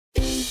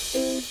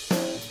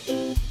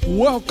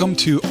Welcome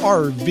to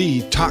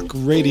RV Talk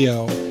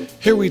Radio.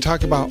 Here we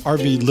talk about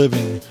RV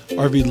living,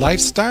 RV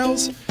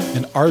lifestyles,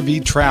 and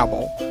RV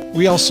travel.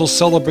 We also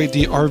celebrate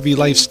the RV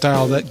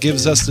lifestyle that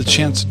gives us the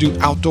chance to do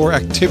outdoor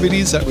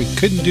activities that we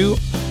couldn't do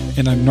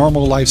in a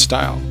normal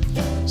lifestyle.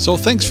 So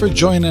thanks for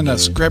joining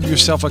us. Grab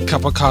yourself a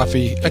cup of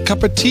coffee, a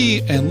cup of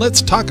tea, and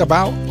let's talk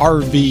about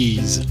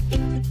RVs.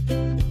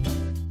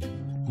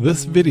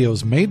 This video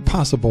is made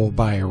possible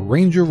by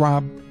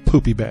RangerRob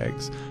Poopy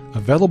Bags,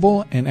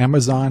 available in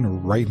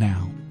Amazon right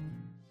now.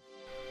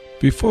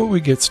 Before we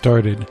get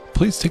started,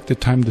 please take the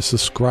time to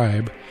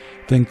subscribe,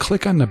 then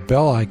click on the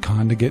bell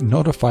icon to get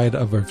notified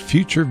of our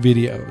future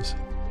videos.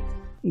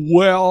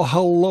 Well,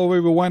 hello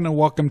everyone and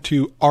welcome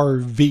to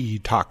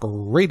RV Talk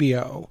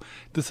Radio.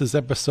 This is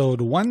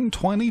episode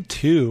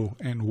 122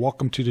 and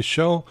welcome to the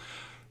show.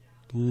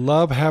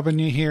 Love having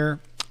you here.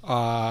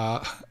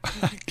 I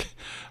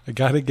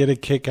got to get a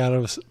kick out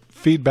of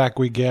feedback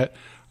we get.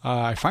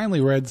 I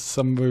finally read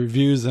some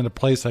reviews in a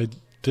place I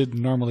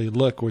didn't normally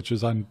look, which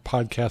is on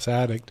Podcast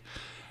Addict.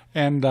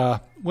 And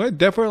we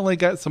definitely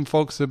got some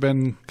folks that have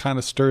been kind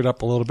of stirred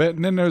up a little bit.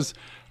 And then there's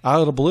out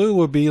of the blue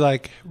would be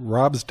like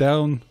Rob's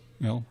down,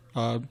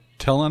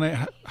 telling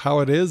it how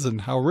it is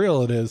and how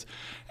real it is.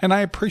 And I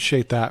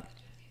appreciate that.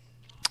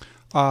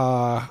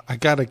 I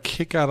got a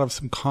kick out of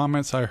some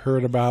comments I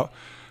heard about.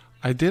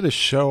 I did a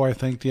show, I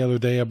think, the other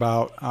day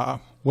about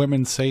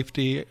women's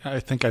safety. I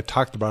think I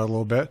talked about it a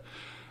little bit.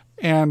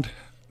 And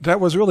that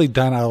was really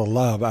done out of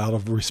love, out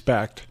of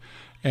respect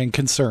and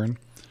concern.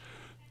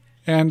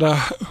 And,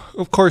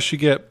 of course, you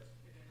get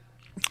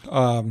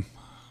a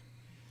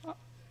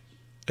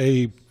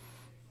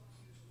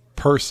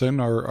person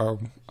or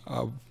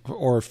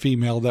a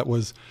female that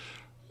was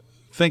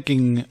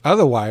thinking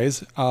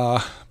otherwise.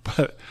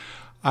 But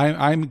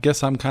I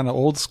guess I'm kind of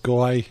old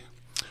school.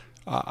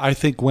 I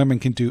think women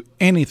can do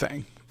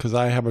anything because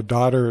I have a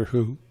daughter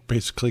who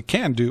basically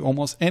can do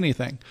almost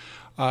anything.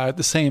 At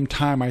the same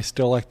time, I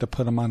still like to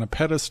put them on a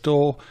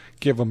pedestal,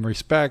 give them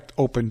respect,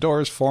 open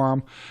doors for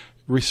them,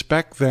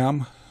 respect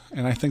them.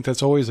 And I think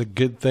that's always a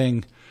good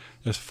thing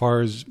as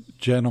far as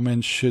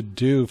gentlemen should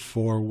do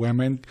for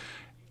women,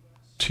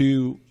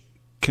 to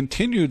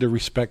continue to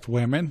respect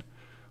women,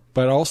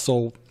 but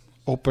also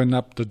open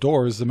up the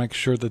doors to make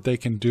sure that they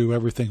can do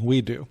everything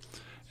we do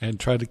and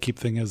try to keep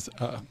things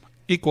as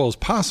equal as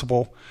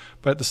possible.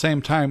 But at the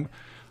same time,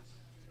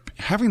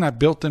 having that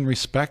built-in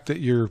respect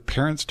that your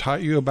parents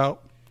taught you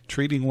about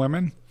treating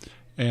women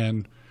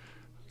and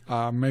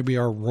maybe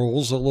our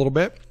roles a little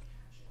bit,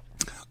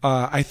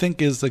 I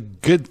think is a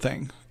good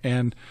thing.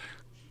 And,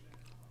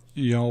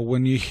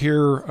 when you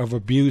hear of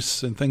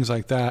abuse and things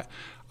like that,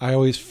 I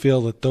always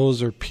feel that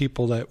those are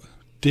people that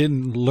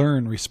didn't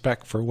learn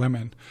respect for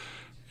women.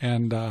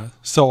 And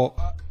so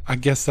I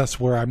guess that's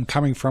where I'm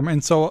coming from.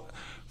 And so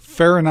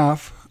fair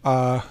enough,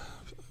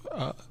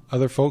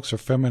 other folks or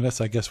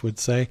feminists, I guess, would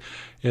say,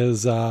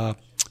 is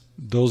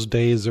those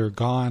days are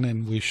gone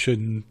and we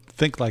shouldn't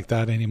think like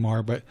that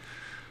anymore. But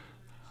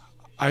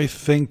I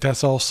think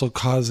that's also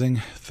causing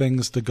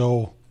things to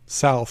go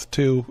south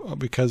too,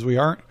 because we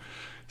aren't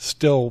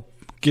still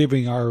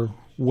giving our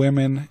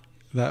women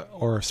that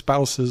or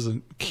spouses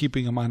and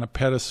keeping them on a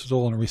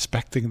pedestal and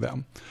respecting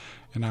them.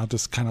 And I'll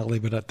just kind of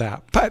leave it at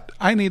that. But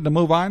I need to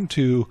move on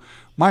to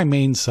my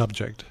main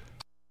subject.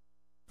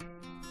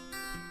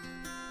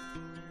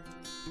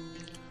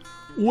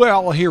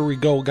 Well, here we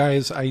go,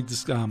 guys. I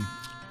just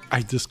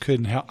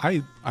couldn't help.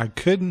 I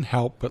couldn't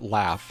help but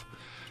laugh.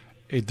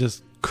 It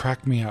just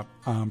cracked me up.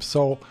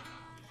 So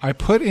I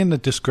put in the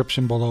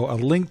description below a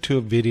link to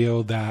a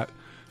video that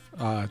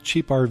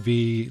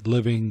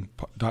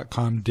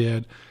cheaprvliving.com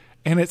did,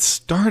 and it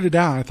started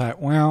out. I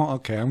thought, well,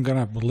 okay, I'm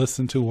gonna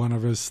listen to one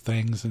of his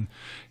things, and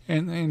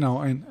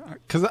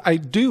because I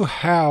do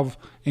have,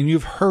 and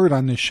you've heard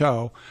on the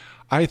show,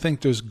 I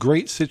think there's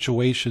great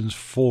situations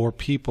for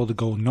people to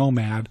go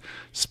nomad,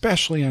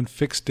 especially on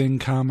fixed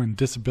income and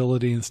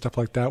disability and stuff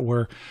like that,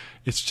 where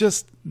it's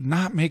just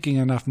not making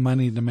enough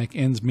money to make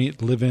ends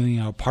meet, live in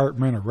an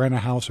apartment or rent a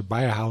house or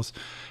buy a house.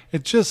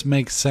 It just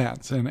makes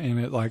sense. And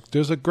it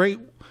there's a great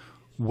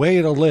way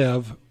to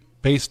live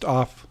based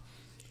off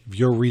of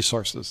your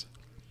resources.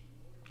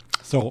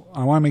 So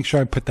I want to make sure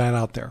I put that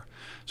out there.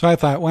 So I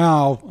thought,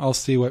 well, I'll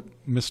see what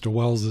Mr.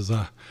 Wells is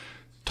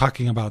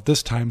talking about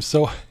this time.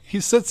 So he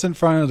sits in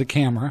front of the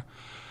camera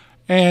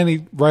and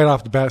he right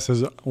off the bat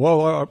says,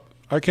 well,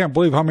 I can't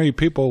believe how many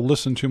people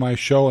listen to my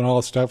show and all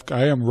that stuff.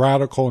 I am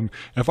radical, and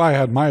if I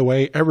had my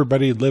way,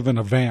 everybody would live in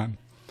a van.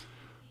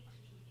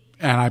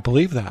 And I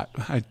believe that.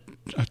 I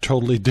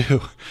totally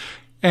do.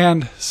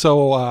 And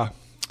so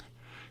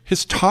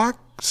his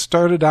talk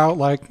started out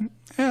like,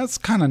 it's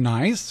kind of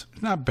nice,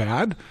 not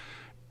bad.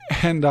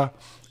 And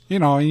you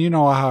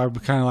know how I'm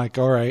kind of like,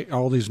 all right,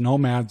 all these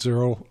nomads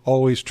are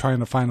always trying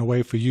to find a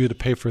way for you to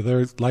pay for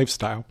their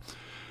lifestyle.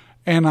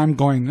 And I'm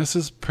going, this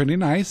is pretty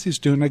nice. He's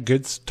doing a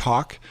good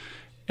talk.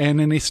 And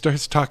then he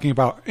starts talking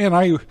about,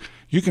 you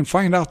can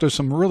find out there's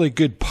some really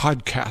good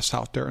podcasts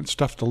out there and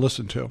stuff to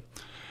listen to.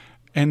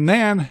 And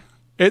then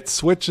it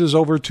switches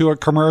over to a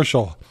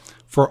commercial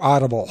for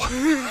Audible.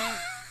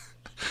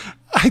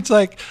 It's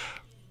like,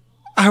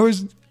 I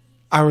was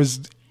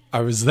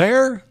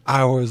there.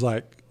 I was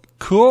like,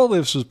 cool.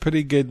 This was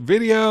pretty good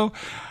video.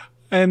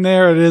 And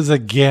there it is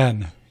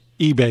again,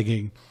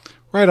 e-begging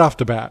right off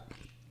the bat.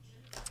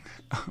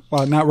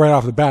 Well, not right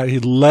off the bat. He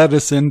led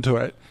us into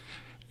it.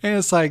 And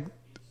it's like,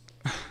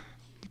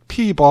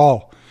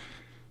 people.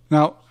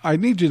 Now, I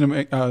need you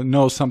to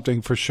know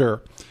something for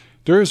sure.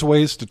 There's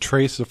ways to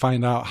trace to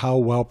find out how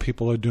well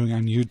people are doing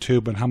on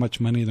YouTube and how much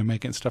money they're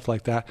making and stuff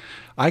like that.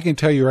 I can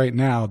tell you right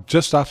now,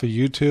 just off of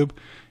YouTube,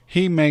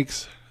 he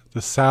makes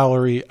the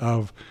salary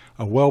of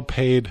a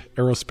well-paid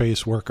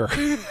aerospace worker.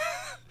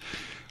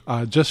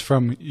 Just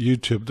from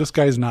YouTube. This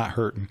guy's not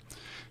hurting.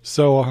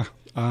 So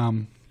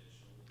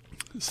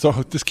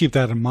just keep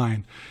that in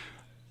mind.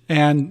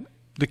 And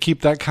to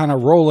keep that kind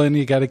of rolling,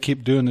 you got to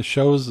keep doing the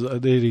shows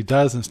that he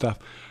does and stuff.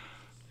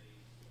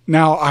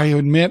 Now, I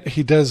admit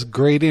he does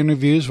great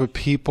interviews with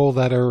people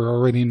that are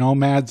already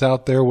nomads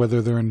out there,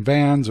 whether they're in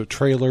vans or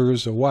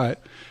trailers or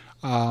what.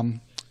 And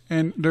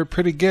they're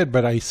pretty good,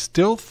 but I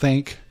still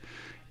think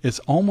it's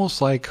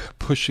almost like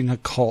pushing a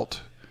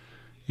cult.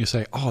 You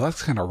say, oh,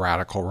 that's kind of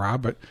radical,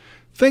 Rob, but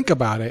think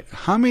about it.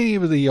 How many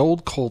of the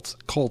old cults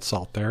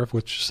out there,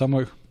 which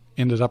some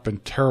ended up in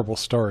terrible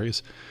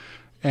stories,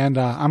 and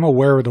I'm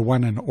aware of the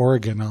one in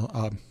Oregon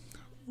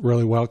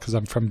really well because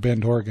I'm from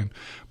Bend, Oregon,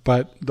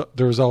 but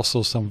there's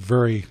also some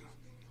very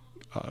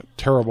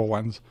terrible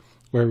ones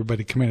where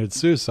everybody committed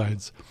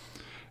suicides.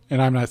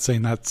 And I'm not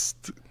saying that's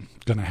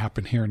going to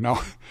happen here,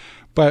 no.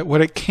 But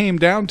what it came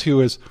down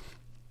to is,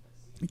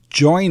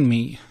 join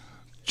me,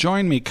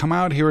 come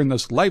out here in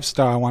this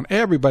lifestyle. I want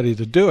everybody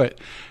to do it.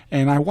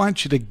 And I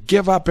want you to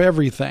give up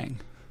everything.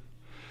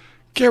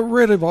 Get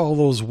rid of all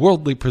those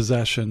worldly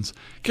possessions.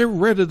 Get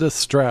rid of the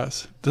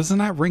stress. Doesn't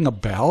that ring a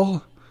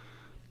bell?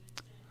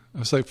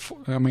 It's like,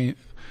 I mean,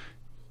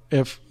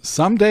 if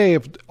someday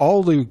if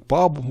all the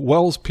Bob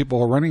Wells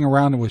people are running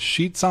around with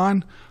sheets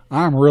on,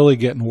 I'm really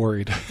getting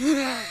worried.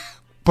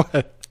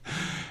 But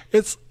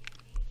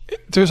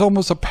there's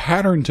almost a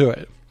pattern to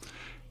it.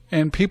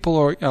 And people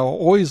are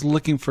always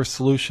looking for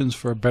solutions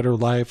for a better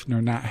life, and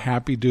they're not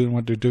happy doing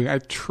what they're doing. I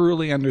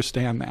truly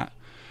understand that.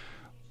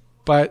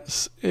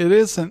 But it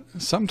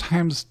isn't.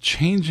 Sometimes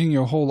changing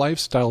your whole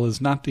lifestyle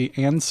is not the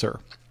answer.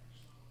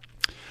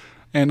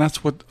 And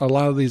that's what a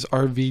lot of these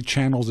RV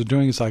channels are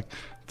doing. It's like,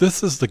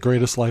 this is the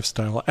greatest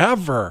lifestyle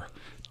ever.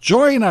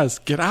 Join us.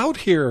 Get out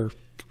here.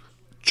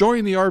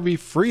 Join the RV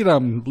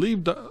freedom.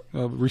 Leave the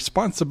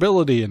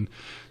responsibility and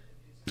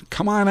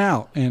come on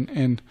out.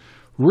 And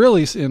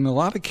really, in a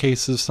lot of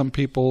cases, some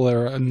people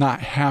are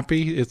not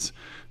happy. It's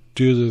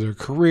due to their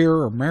career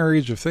or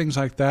marriage or things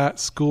like that,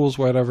 schools,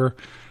 whatever.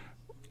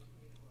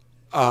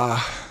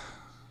 A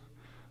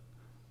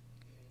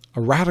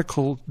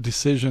radical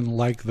decision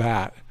like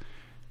that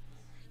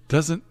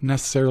doesn't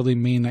necessarily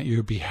mean that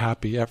you'll be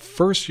happy. At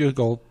first you'll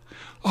go,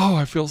 oh,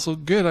 I feel so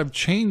good. I've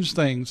changed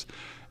things.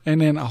 And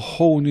then a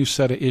whole new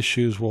set of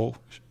issues will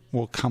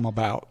come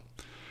about.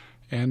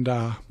 And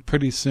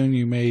pretty soon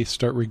you may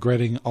start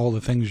regretting all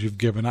the things you've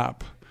given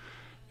up.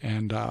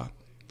 And I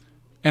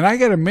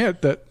got to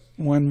admit that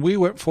when we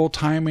went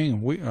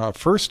full-timing,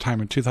 first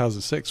time in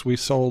 2006, we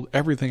sold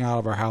everything out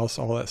of our house,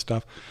 all that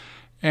stuff.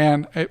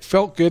 And it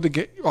felt good to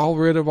get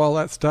rid of all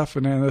that stuff.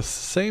 And then at the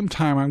same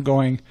time, I'm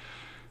going,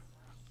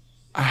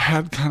 I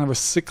had kind of a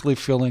sickly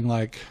feeling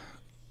like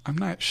I'm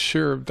not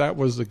sure if that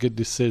was a good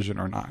decision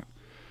or not.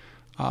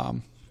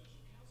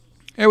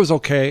 It was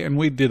okay, and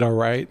we did all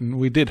right, and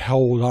we did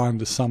hold on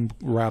to some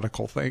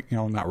radical thing,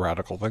 not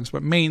radical things,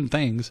 but main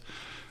things.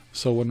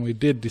 So when we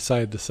did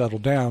decide to settle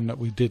down, that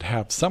we did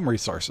have some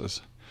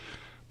resources.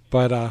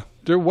 But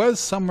there was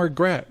some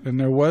regret, and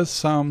there was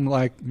some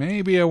like,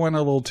 maybe I went a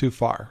little too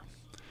far.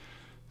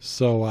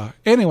 So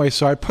anyway,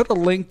 so I put a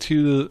link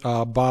to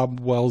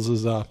Bob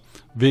Wells's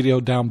video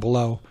down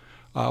below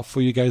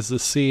for you guys to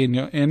see,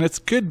 and it's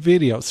good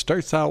video. It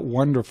starts out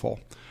wonderful,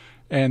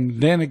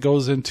 and then it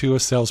goes into a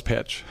sales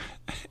pitch,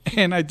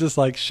 and I just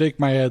like shake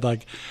my head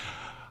like,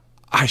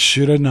 I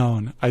should have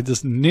known. I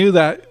just knew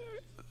that.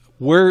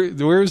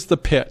 Where's the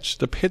pitch?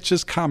 The pitch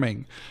is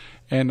coming,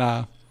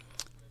 and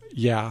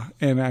yeah,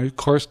 and of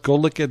course go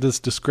look at this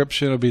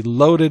description. It'll be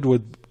loaded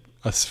with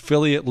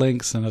affiliate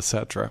links and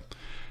etc.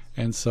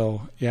 And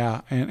so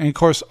yeah, and of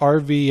course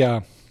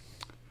RV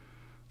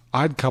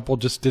Odd Couple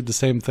just did the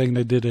same thing.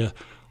 They did a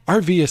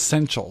RV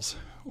Essentials.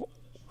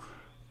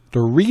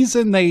 The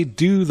reason they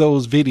do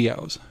those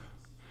videos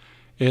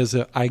is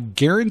that I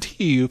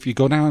guarantee you, if you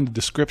go down in the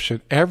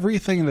description,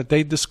 everything that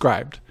they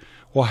described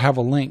will have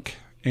a link,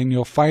 and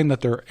you'll find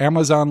that they're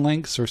Amazon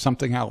links or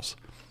something else,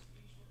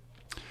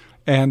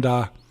 and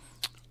or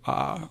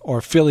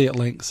affiliate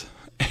links,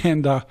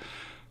 and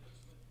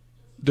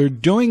they're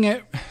doing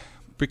it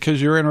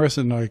because you're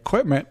interested in the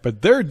equipment,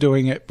 but they're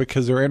doing it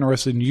because they're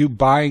interested in you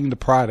buying the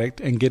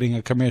product and getting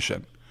a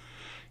commission.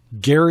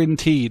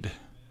 Guaranteed.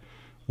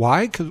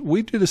 Why? Because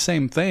we do the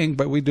same thing,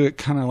 but we do it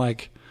kind of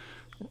like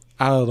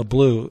out of the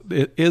blue.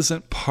 It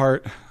isn't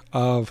part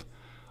of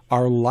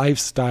our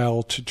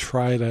lifestyle to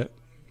try to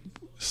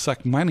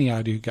suck money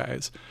out of you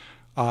guys.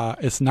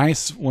 It's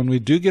nice when we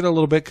do get a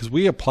little bit, because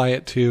we apply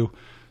it to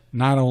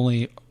not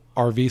only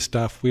RV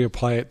stuff, we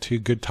apply it to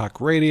Good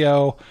Talk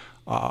Radio,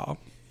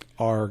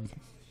 our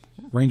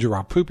Ranger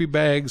Rob poopy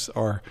bags,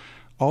 or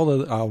all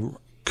the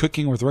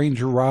cooking with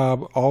Ranger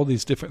Rob, all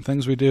these different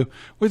things we do.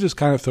 We just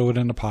kind of throw it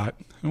in the pot,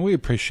 and we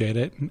appreciate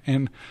it.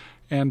 And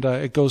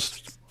it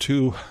goes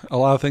to a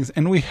lot of things,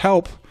 and we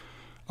help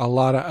a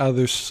lot of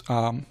other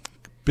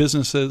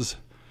businesses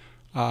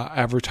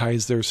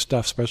advertise their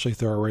stuff, especially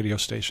through our radio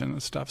station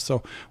and stuff.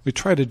 So we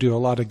try to do a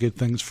lot of good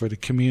things for the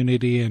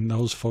community and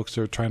those folks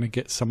that are trying to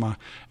get some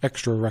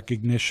extra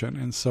recognition.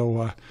 And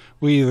so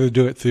we either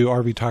do it through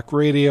RV Talk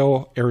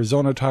Radio,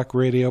 Arizona Talk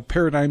Radio,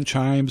 Paradigm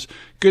Chimes,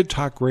 Good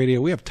Talk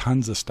Radio. We have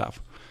tons of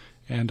stuff.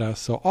 And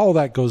so all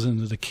that goes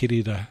into the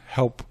kitty to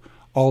help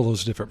all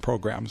those different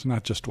programs,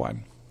 not just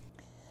one.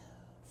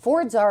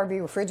 Ford's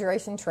RV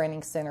Refrigeration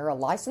Training Center, a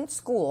licensed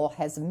school,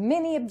 has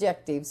many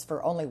objectives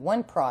for only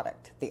one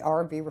product, the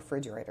RV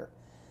refrigerator.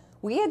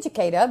 We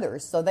educate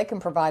others so they can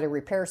provide a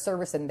repair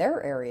service in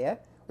their area,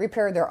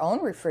 repair their own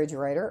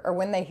refrigerator, or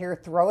when they hear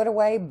throw it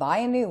away, buy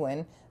a new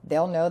one,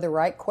 they'll know the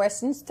right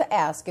questions to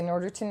ask in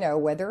order to know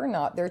whether or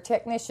not their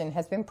technician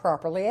has been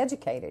properly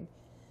educated.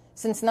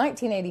 Since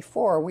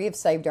 1984, we have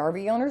saved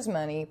RV owners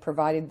money,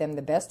 provided them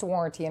the best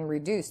warranty, and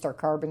reduced our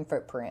carbon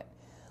footprint.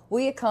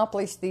 We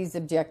accomplish these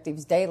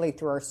objectives daily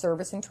through our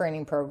service and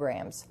training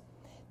programs.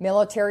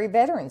 Military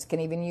veterans can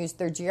even use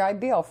their GI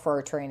Bill for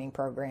our training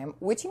program,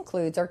 which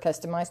includes our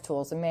customized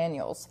tools and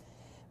manuals.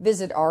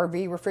 Visit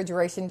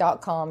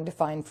rvrefrigeration.com to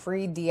find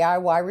free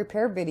DIY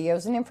repair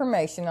videos and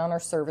information on our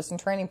service and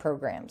training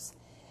programs.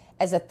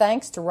 As a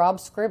thanks to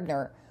Rob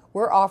Scribner,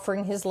 we're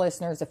offering his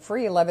listeners a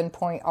free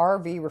 11-point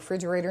RV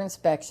refrigerator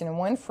inspection and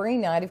one free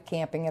night of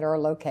camping at our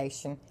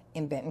location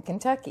in Benton,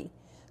 Kentucky.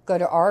 Go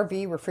to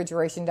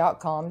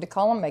rvrefrigeration.com to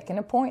call and make an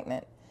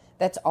appointment.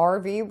 That's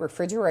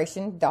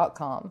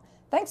rvrefrigeration.com.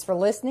 Thanks for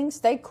listening.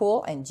 Stay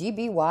cool and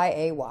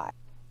GBYAY.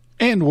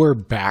 And we're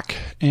back.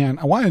 And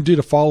I wanted to do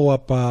the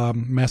follow-up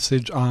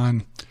message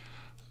on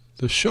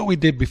the show we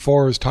did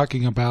before. Was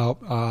talking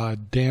about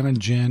Dan and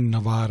Jen,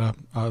 Nevada.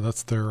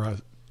 That's their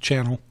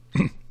channel.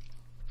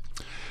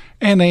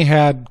 And they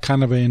had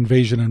kind of an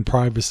invasion in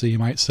privacy, you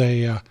might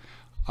say, at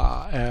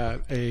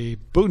a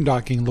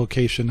boondocking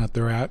location that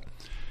they're at.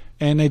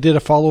 And they did a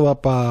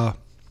follow-up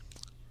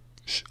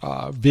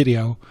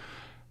video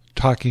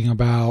talking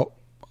about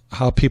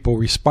how people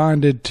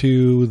responded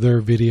to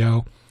their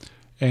video.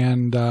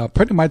 And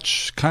pretty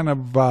much kind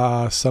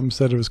of some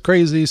said it was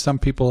crazy. Some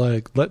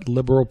people let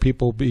liberal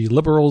people be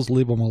liberals,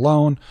 leave them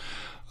alone.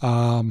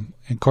 And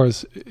of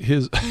course,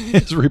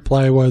 his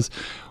reply was,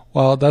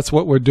 well, that's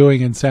what we're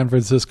doing in San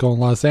Francisco and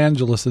Los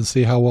Angeles, and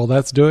see how well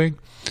that's doing.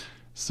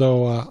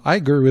 So I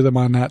agree with him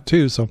on that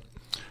too. So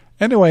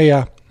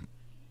anyway,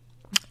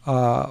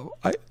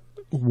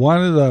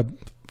 one of the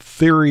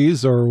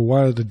theories or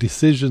one of the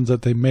decisions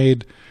that they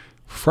made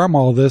from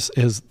all this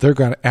is they're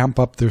going to amp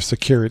up their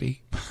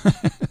security.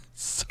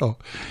 So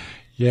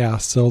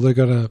they're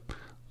going to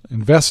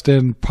invest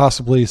in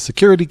possibly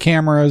security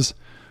cameras,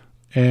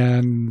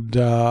 and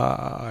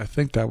I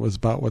think that was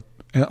about what.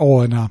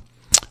 And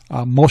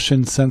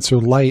motion sensor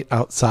light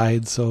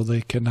outside so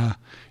they can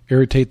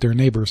irritate their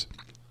neighbors.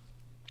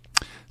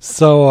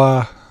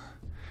 So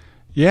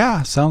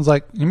sounds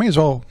like you may as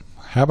well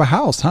have a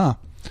house, huh?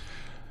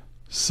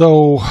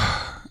 So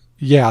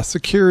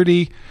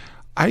security.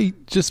 I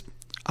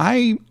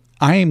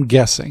am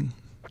guessing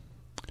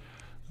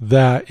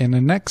that in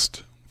the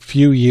next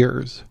few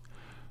years,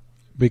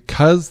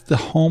 because the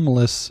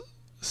homeless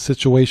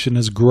situation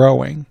is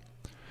growing,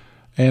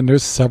 and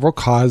there's several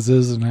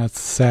causes, and that's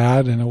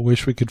sad, and I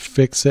wish we could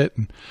fix it,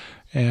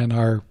 and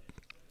our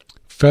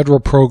federal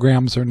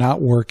programs are not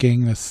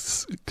working, the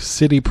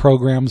city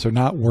programs are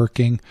not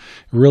working.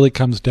 It really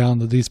comes down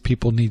to these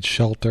people need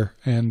shelter,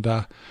 and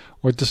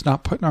we're just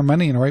not putting our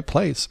money in the right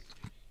place.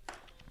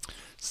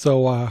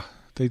 So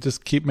they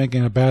just keep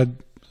making a bad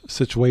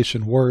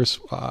situation worse,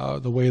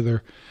 the way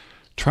they're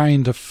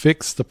trying to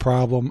fix the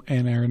problem,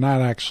 and they're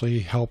not actually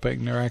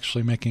helping. They're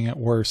actually making it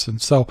worse.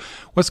 And so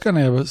what's going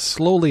to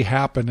slowly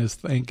happen is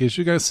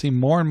you're going to see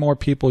more and more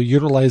people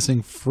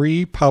utilizing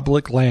free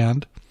public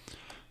land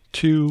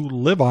to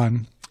live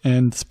on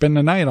and spend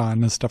the night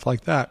on and stuff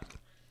like that.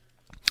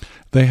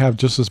 They have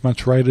just as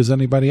much right as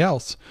anybody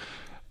else,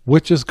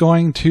 which is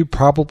going to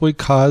probably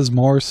cause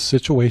more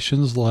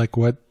situations like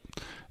what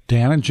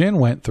Dan and Jen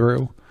went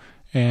through.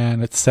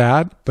 And it's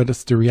sad, but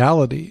it's the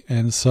reality.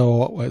 And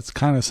so it's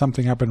kind of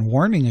something I've been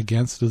warning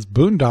against is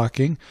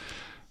boondocking.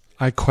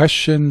 I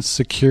question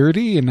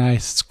security, and I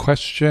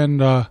question,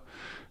 one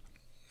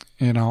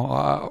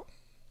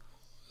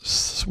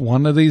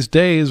of these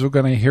days we're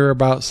going to hear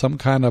about some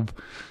kind of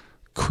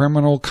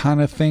criminal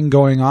kind of thing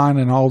going on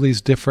in all these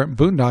different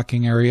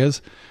boondocking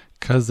areas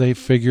because they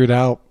figured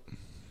out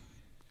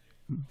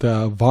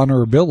the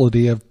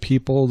vulnerability of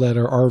people that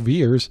are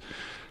RVers.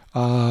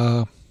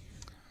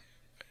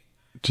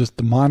 Just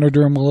to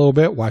monitor them a little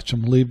bit, watch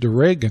them leave the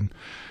rig,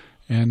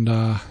 and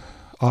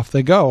off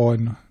they go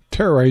and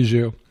terrorize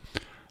you.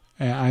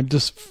 And I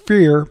just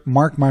fear,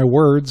 mark my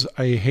words,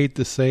 I hate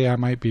to say I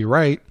might be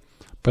right,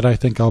 but I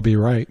think I'll be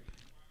right.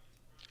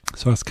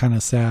 So it's kind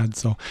of sad.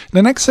 So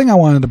the next thing I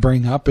wanted to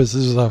bring up is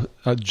this is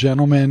a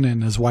gentleman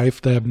and his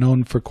wife that I've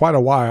known for quite a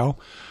while.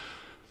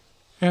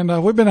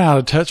 And we've been out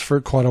of touch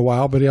for quite a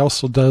while, but he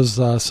also does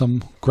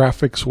some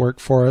graphics work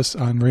for us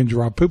on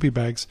RangerRob Poopy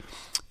Bags.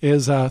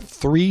 Is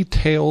Three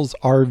Tails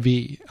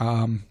RV.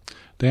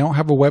 They don't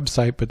have a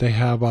website, but they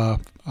have a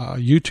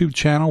YouTube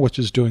channel, which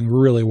is doing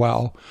really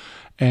well,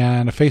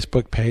 and a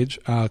Facebook page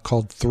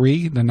called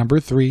the number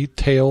 3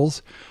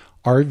 Tails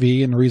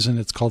RV. And the reason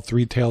it's called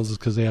Three Tails is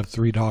because they have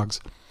 3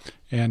 dogs.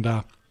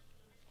 And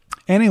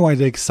anyway,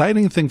 the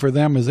exciting thing for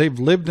them is they've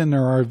lived in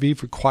their RV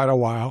for quite a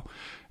while.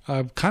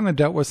 I've kind of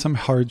dealt with some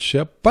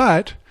hardship,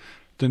 but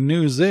the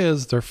news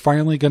is they're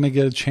finally going to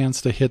get a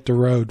chance to hit the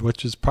road,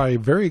 which is probably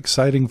very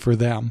exciting for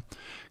them,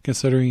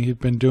 considering he's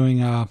been doing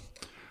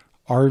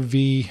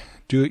RV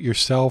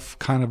do-it-yourself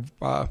kind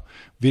of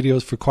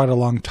videos for quite a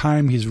long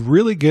time. He's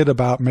really good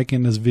about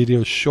making his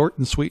videos short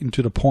and sweet and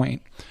to the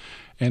point,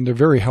 and they're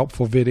very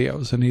helpful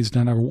videos, and he's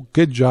done a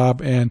good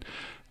job. And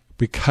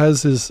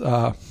because his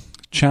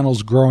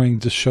channel's growing,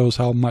 just shows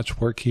how much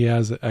work he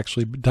has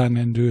actually done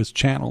into his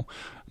channel,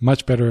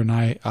 much better than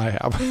I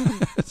have.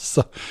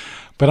 So,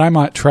 but I'm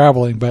not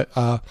traveling. But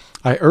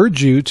I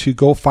urge you to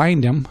go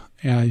find him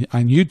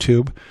on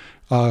YouTube,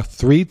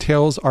 Three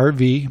Tails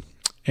RV,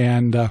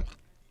 and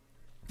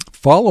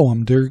follow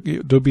them.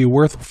 They'll be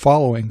worth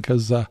following,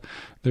 because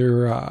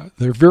they're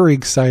very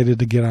excited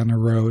to get on the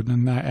road,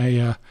 and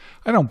I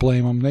don't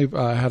blame them. They've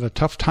had a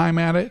tough time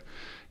at it,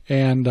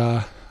 and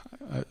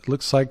it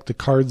looks like the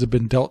cards have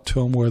been dealt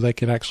to them where they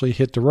can actually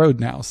hit the road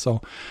now.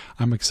 So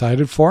I'm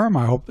excited for him.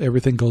 I hope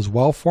everything goes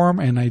well for him,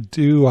 and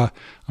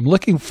I'm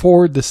looking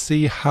forward to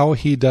see how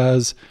he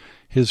does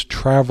his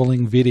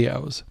traveling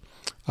videos.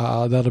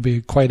 That'll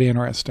be quite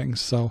interesting.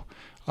 So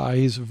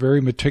he's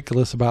very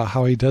meticulous about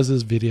how he does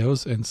his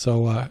videos, and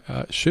so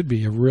it should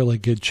be a really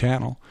good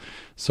channel.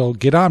 So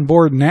get on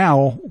board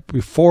now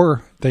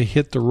before they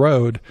hit the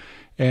road,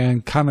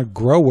 and kind of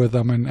grow with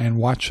them and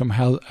watch them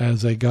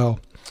as they go.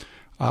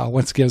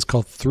 Once again, it's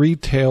called Three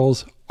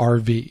Tails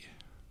RV.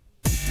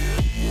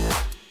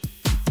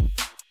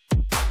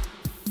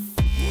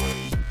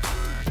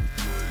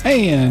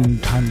 Hey,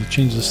 and time to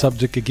change the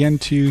subject again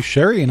to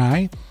Sherry and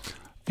I.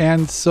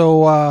 And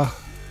so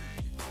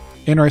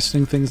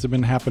interesting things have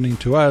been happening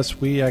to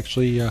us. We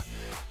actually,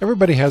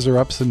 everybody has their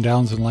ups and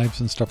downs in life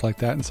and stuff like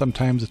that. And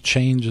sometimes a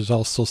change is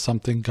also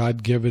something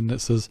God-given that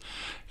says,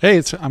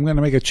 hey, I'm going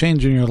to make a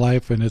change in your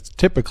life, and it's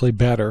typically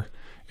better.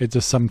 It's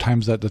just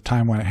sometimes at the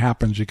time when it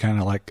happens, you kind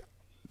of like,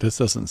 this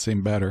doesn't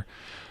seem better.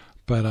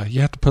 But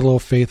you have to put a little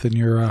faith in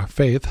your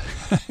faith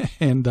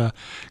and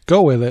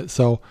go with it.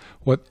 So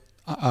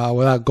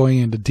without going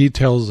into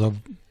details of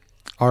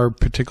our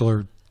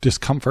particular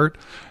discomfort,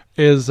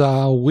 is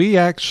we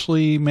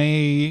actually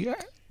may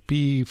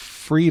be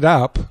freed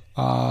up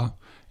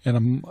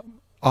in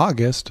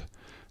August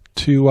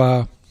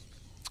to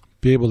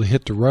be able to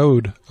hit the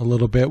road a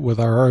little bit with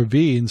our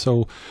RV. And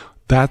so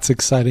that's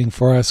exciting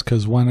for us,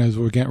 because one is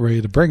we're getting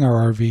ready to bring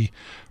our RV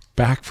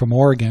back from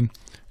Oregon,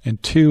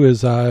 and two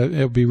is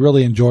it'll be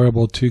really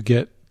enjoyable to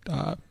get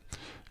back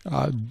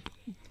to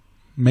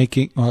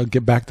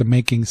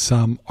making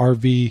some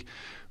RV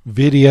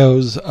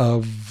videos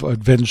of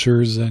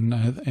adventures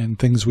and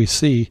things we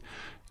see,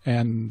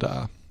 and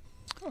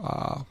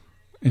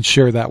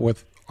share that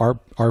with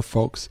our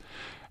folks.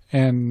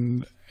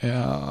 And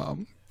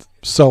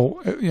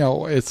so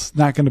it's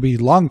not going to be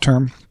long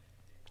term.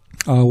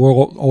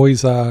 We'll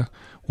always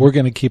we're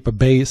going to keep our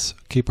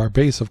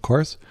base, of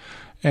course,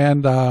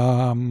 and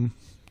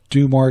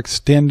do more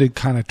extended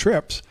kind of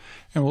trips.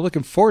 And we're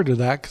looking forward to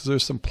that, because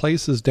there's some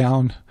places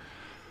down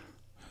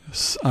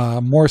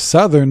more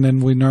southern than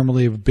we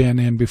normally have been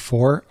in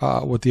before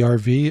with the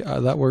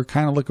RV that we're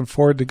kind of looking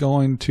forward to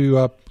going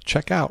to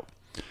check out.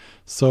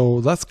 So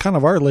that's kind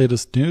of our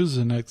latest news,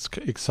 and it's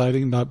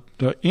exciting.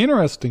 The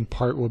interesting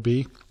part will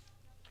be,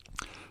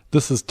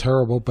 this is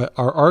terrible, but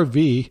our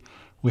RV,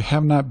 we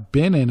have not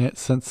been in it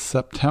since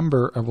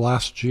September of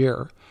last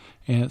year,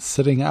 and it's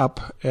sitting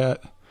up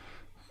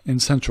in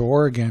Central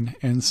Oregon.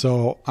 And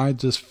so I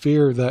just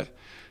fear that,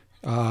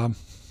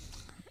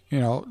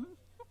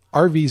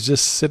 RVs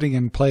just sitting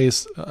in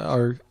place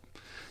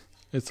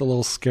it's a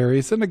little scary.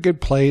 It's in a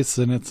good place,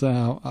 and it's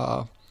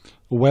the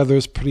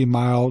weather's pretty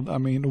mild. I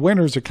mean, the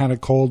winters are kind of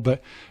cold,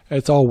 but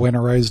it's all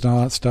winterized and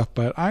all that stuff.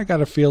 But I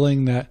got a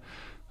feeling that,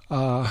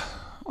 I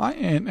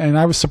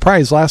was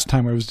surprised last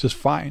time it was just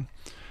fine.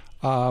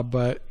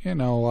 But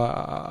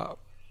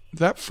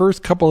that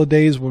first couple of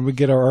days when we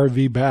get our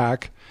RV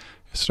back,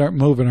 start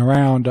moving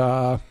around,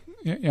 I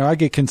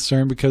get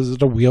concerned because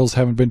the wheels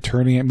haven't been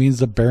turning. It means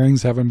the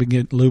bearings haven't been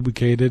getting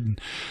lubricated,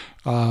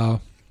 and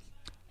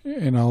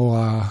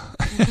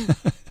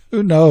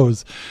who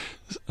knows?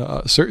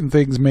 certain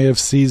things may have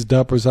seized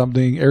up or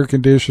something. Air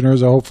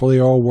conditioners are hopefully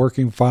all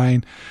working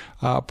fine.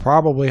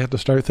 Probably have to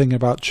start thinking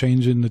about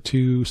changing the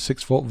two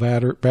 6-volt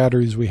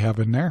batteries we have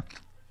in there.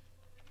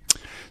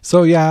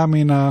 So yeah, I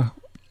mean,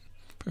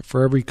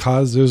 for every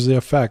cause there's the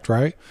effect,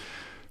 right?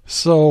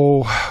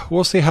 So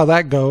we'll see how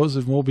that goes,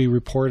 and we'll be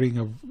reporting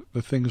of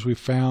the things we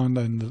found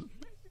and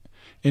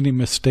any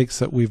mistakes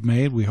that we've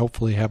made. We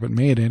hopefully haven't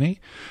made any,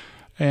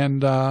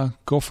 and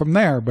go from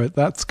there. But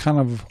that's kind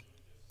of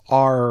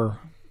our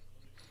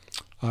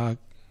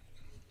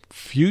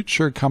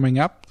future coming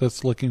up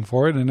that's looking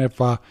forward. And if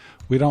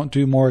we don't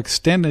do more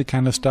extended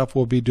kind of stuff,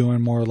 we'll be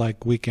doing more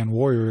like Weekend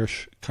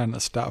Warrior-ish kind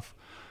of stuff.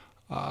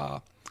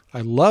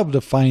 I'd love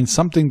to find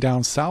something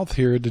down south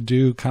here to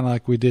do kind of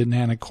like we did in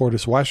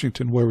Anacortes,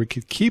 Washington, where we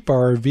could keep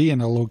our RV in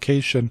a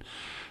location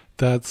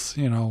that's,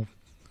 you know,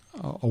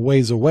 a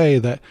ways away,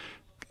 that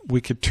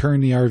we could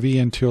turn the RV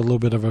into a little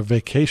bit of a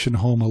vacation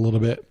home a little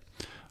bit,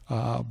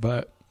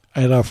 but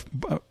at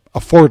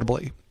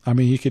affordably. I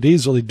mean, you could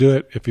easily do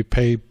it if you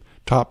pay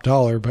top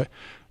dollar, but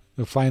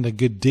to find a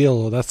good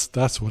deal,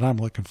 that's what I'm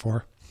looking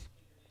for.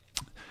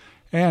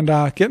 And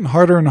getting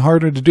harder and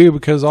harder to do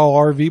because all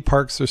RV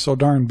parks are so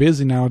darn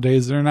busy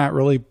nowadays. They're not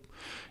really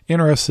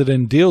interested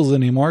in deals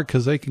anymore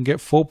because they can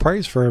get full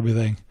price for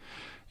everything.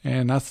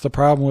 And that's the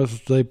problem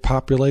with the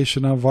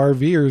population of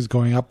RVers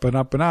going up and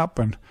up and up,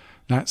 and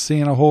not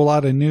seeing a whole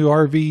lot of new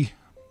RV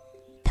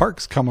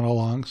parks coming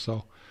along.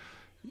 So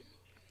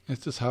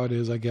it's just how it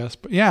is, I guess.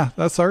 But yeah,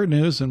 that's our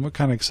news, and we're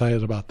kind of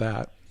excited about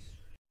that.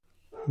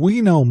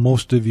 We know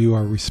most of you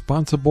are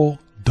responsible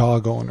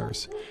dog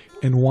owners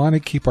and want to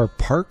keep our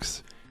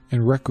parks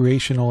and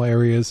recreational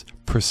areas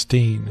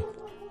pristine.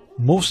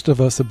 Most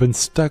of us have been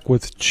stuck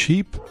with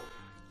cheap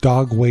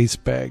dog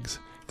waste bags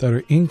that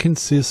are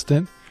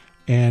inconsistent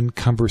and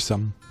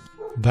cumbersome.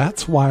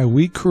 That's why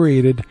we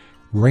created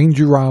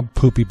RangerRob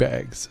Poopy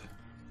Bags.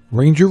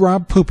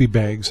 RangerRob Poopy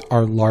Bags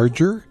are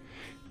larger,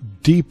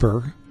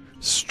 deeper,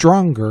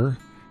 stronger,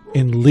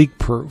 and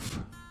leak-proof.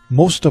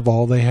 Most of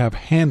all, they have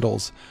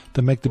handles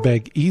that make the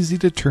bag easy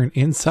to turn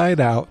inside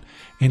out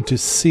and to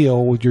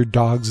seal with your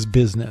dog's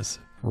business.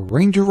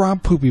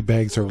 RangerRob Poopy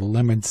Bags are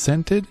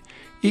lemon-scented,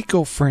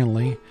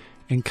 eco-friendly,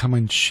 and come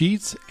in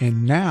sheets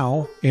and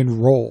now in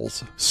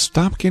rolls.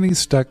 Stop getting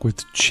stuck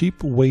with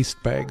cheap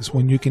waste bags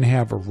when you can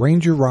have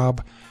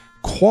RangerRob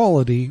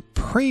quality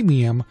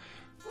premium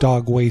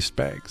dog waste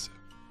bags.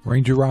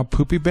 RangerRob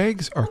Poopy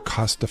Bags are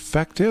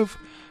cost-effective.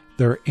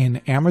 They're in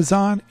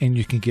Amazon, and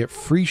you can get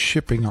free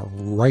shipping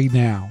right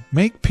now.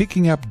 Make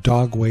picking up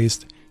dog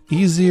waste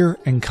easier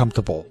and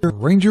comfortable.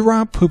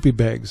 RangerRob Poopy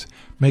Bags,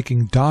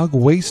 making dog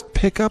waste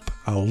pickup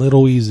a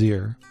little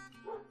easier.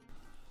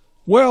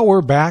 Well,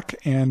 we're back,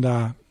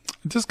 and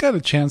just got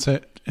a chance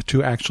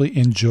to actually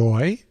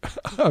enjoy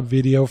a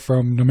video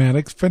from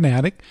Nomadic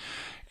Fanatic.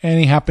 And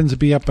he happens to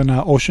be up in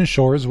Ocean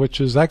Shores,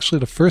 which is actually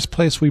the first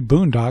place we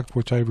boondocked,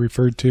 which I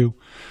referred to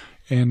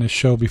in the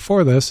show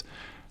before this.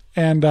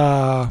 And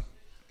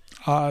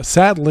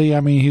sadly,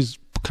 I mean, he's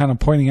kind of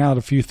pointing out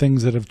a few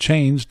things that have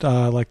changed,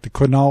 like the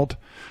Quinault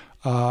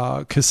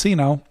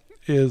Casino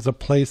is a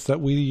place that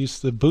we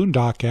used to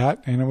boondock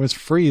at, and it was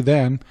free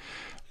then.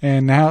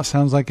 And now it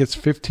sounds like it's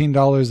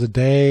 $15 a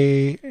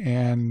day,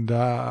 and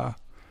no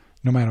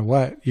matter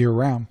what, year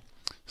round.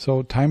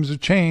 So times have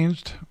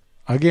changed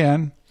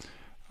again.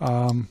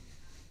 I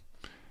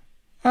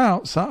don't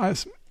know, so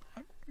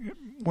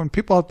when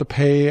people have to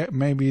pay,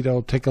 maybe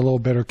they'll take a little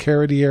better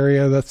care of the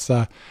area. That's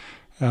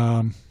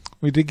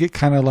we did get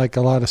kind of like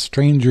a lot of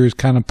strangers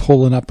kind of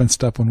pulling up and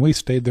stuff when we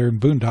stayed there in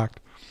boondocked.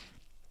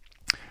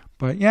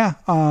 But yeah,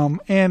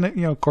 and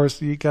you know, of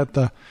course, you got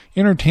the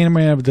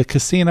entertainment of the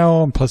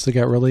casino, and plus they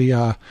got really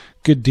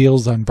good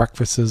deals on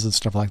breakfasts and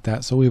stuff like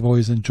that. So we've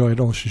always enjoyed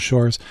Ocean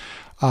Shores.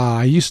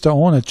 I used to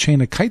own a chain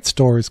of kite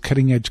stores,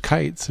 Cutting Edge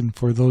Kites, and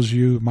for those of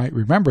you who might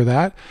remember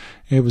that,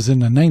 it was in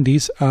the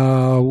 90s.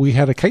 We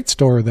had a kite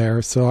store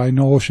there, so I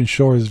know Ocean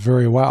Shores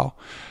very well.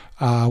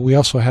 We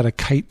also had a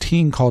kite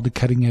team called the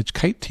Cutting Edge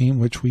Kite Team,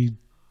 which we,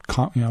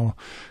 you know,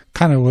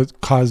 kind of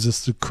what caused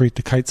us to create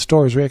the kite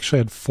stores. We actually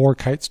had 4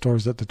 kite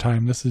stores at the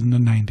time. This is in the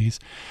 90s.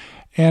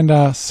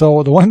 And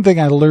so the one thing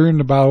I learned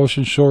about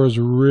Ocean Shores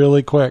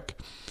really quick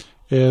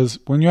is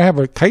when you have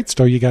a kite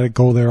store, you got to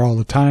go there all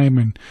the time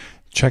and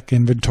check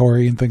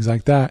inventory and things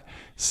like that.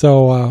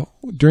 So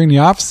during the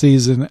off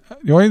season,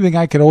 the only thing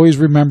I could always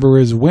remember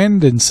is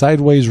wind and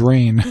sideways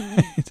rain.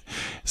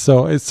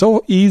 So it's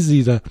so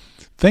easy to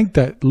think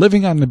that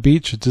living on the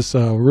beach is just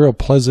a real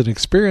pleasant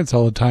experience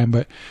all the time,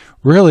 but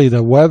really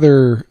the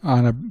weather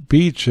on a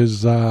beach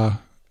is, at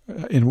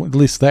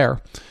least there,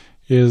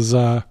 is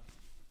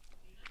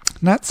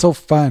not so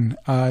fun.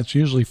 It's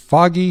usually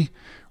foggy,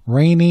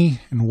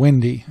 rainy, and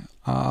windy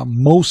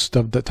most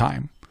of the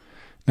time.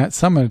 Not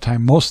some of the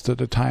time, most of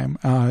the time.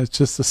 It's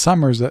just the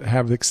summers that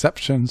have the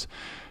exceptions.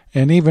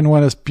 And even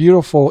when it's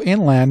beautiful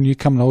inland, you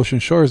come to Ocean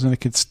Shores and it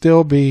could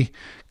still be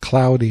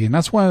cloudy. And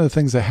that's one of the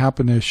things that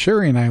happened to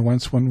Sherry and I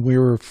once when we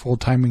were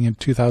full-timing in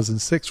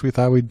 2006. We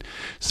thought we'd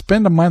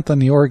spend a month on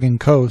the Oregon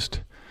coast.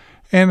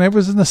 and it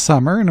was in the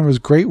summer, and it was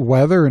great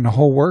weather and the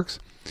whole works.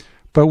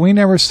 But we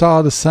never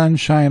saw the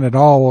sunshine at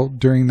all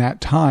during that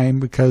time,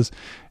 because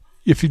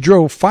if you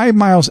drove 5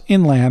 miles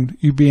inland,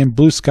 you'd be in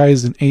blue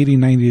skies and 80,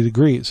 90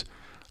 degrees.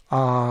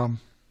 But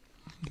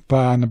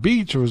on the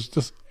beach, it was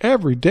just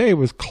every day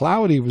was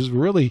cloudy. It was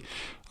really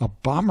a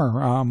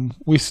bummer.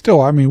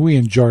 We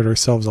enjoyed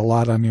ourselves a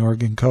lot on the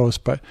Oregon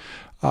coast, but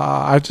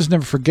I just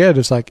never forget.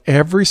 It's like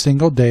every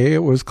single day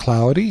it was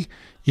cloudy,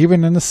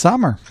 even in the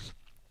summer.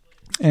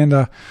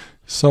 And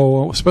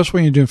so especially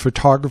when you're doing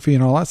photography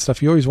and all that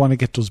stuff, you always want to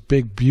get those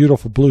big,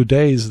 beautiful blue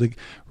days that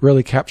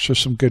really capture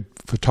some good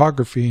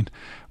photography. And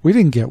we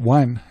didn't get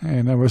one,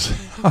 and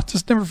I'll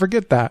just never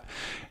forget that.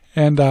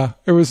 And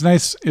it was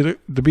nice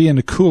to be in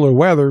the cooler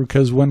weather,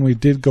 because when we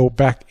did go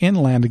back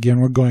inland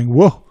again, we're going,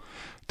 whoa,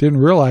 didn't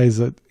realize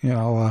that,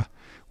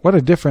 what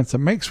a difference it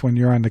makes when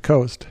you're on the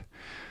coast.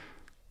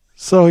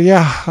 So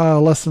yeah,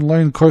 lesson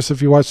learned. Of course,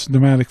 if you watched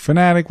Nomadic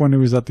Fanatic when he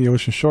was at the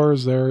ocean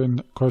shores there,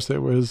 and of course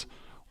it was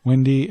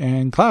windy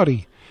and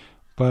cloudy.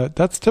 But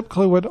that's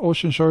typically what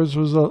Ocean Shores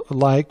was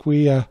like.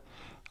 We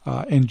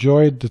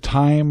enjoyed the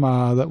time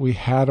that we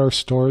had our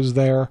stores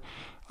there.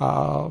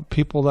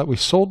 People that we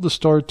sold the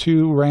store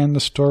to ran the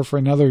store for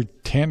another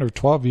 10 or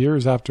 12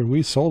 years after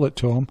we sold it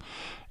to them.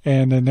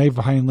 And then they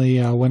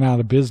finally went out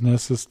of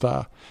business.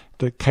 The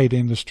kite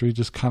industry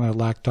just kind of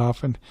lacked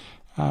off. And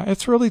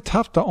it's really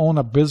tough to own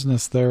a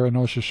business there in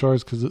Ocean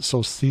Shores because it's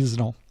so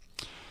seasonal.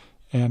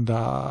 And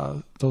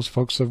those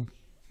folks have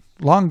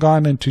long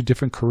gone into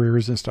different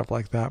careers and stuff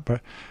like that. But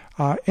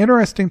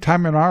interesting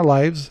time in our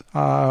lives.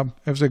 It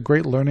was a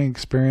great learning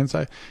experience.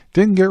 I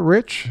didn't get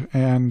rich,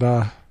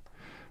 but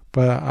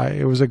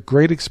it was a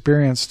great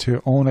experience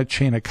to own a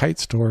chain of kite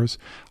stores.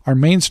 Our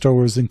main store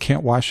was in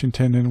Kent,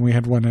 Washington, and we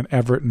had one in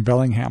Everett and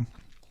Bellingham,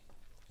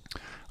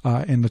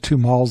 in the 2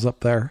 malls up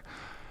there.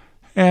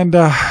 And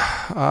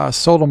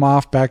sold them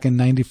off back in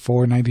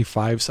 94,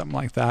 95, something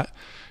like that.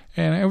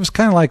 And it was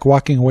kind of like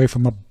walking away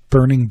from a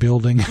burning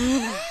building.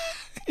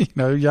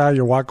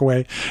 You walk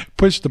away,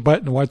 push the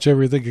button, watch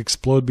everything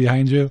explode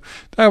behind you.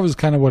 That was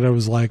kind of what it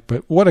was like.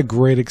 But what a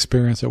great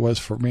experience it was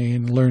for me,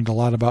 and learned a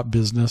lot about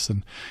business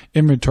and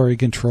inventory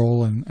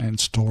control and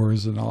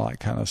stores and all that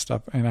kind of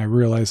stuff. And I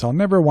realized I'll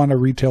never want a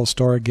retail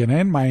store again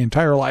in my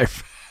entire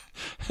life.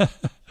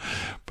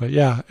 But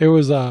yeah, it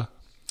was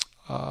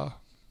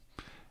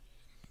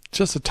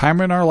just a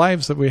time in our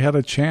lives that we had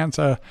a chance.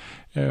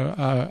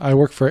 I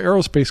worked for an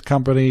aerospace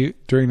company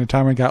during the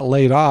time I got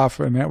laid off,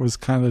 and that was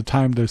kind of the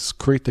time to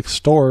create the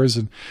stores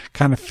and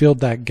kind of filled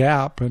that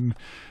gap. And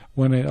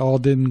when it all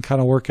didn't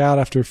kind of work out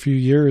after a few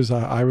years,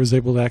 I was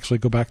able to actually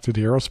go back to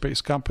the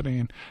aerospace company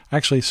and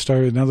actually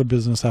started another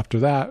business after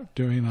that,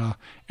 doing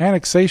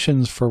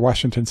annexations for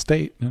Washington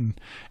State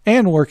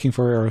and working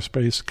for an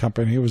aerospace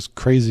company. It was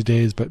crazy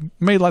days, but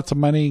made lots of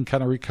money and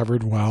kind of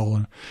recovered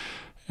well.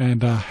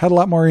 And had a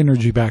lot more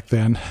energy back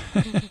then.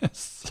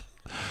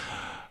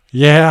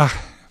 Yeah,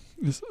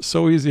 it's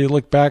so easy to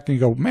look back and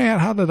go, man,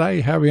 how did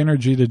I have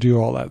energy to do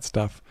all that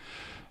stuff?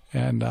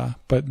 And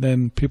but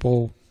then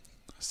people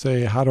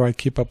say, how do I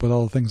keep up with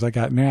all the things I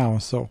got now?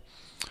 So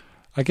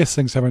I guess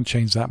things haven't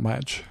changed that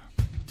much.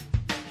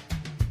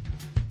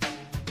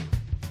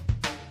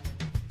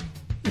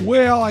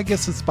 Well, I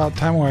guess it's about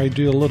time where I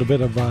do a little bit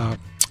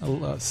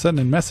of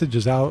sending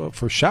messages out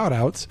for shout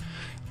outs.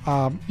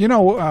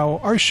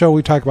 Our show,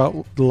 we talk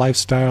about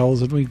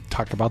lifestyles and we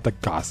talk about the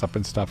gossip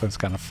and stuff. It's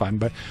kind of fun.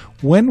 But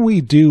when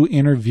we do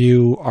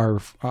interview our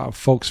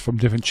folks from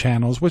different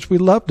channels, which we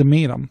love to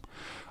meet them,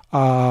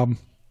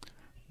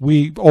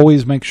 we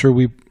always make sure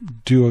we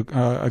do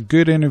a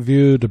good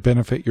interview to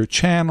benefit your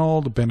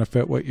channel, to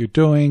benefit what you're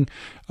doing.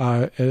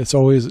 It's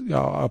always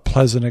a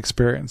pleasant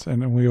experience,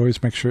 and we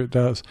always make sure it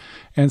does.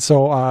 And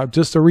so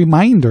just a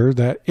reminder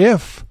that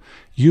if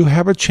you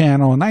have a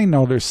channel, and I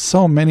know there's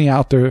so many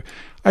out there,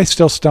 I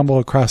still stumble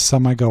across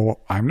some. I go, well,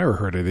 I've never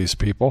heard of these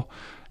people.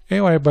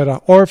 Anyway,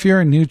 but or if you're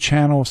a new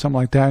channel or something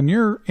like that, and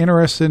you're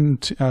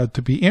interested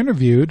to be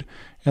interviewed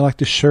and like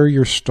to share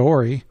your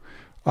story,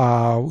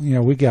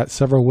 we got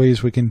several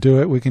ways we can do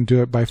it. We can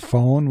do it by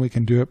phone. We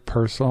can do it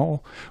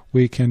personal.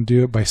 We can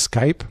do it by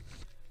Skype.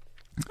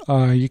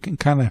 You can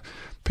kind of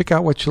pick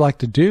out what you like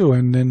to do,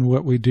 and then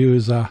what we do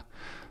is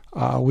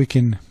we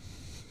can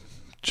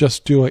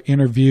just do an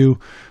interview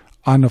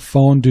on the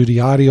phone, do the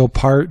audio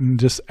part, and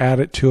just add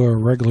it to a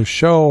regular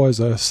show as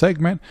a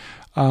segment.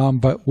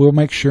 But we'll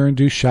make sure and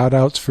do shout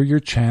outs for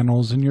your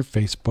channels and your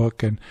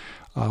Facebook and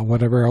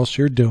whatever else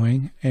you're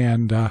doing.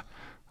 And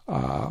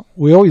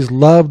we always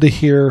love to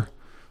hear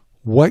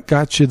what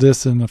got you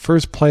this in the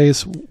first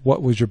place.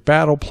 What was your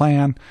battle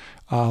plan?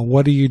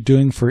 What are you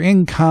doing for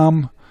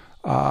income?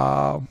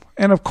 And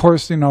of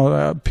course,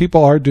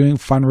 people are doing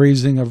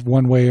fundraising of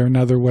one way or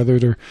another, whether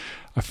they're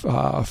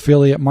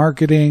affiliate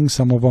marketing.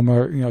 Some of them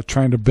are,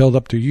 trying to build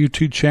up their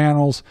YouTube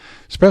channels,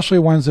 especially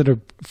ones that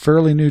are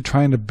fairly new,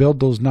 trying to build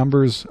those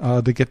numbers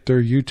to get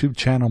their YouTube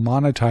channel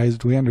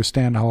monetized. We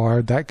understand how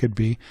hard that could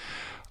be.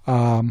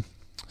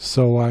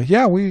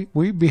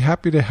 We'd be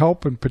happy to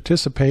help and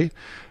participate.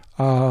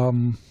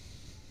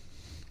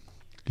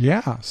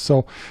 Yeah,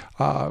 so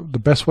the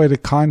best way to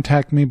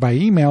contact me by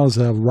email is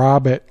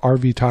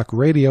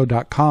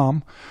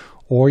rob@rvtalkradio.com,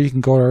 or you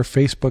can go to our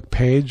Facebook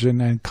page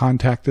and then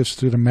contact us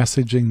through the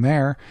messaging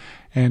there,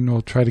 and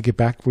we'll try to get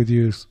back with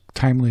you as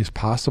timely as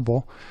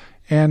possible,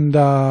 and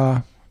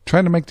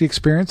try to make the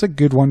experience a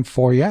good one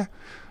for you.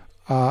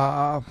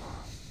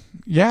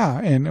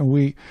 Yeah, and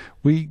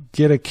we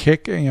get a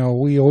kick.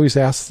 We always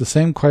ask the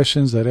same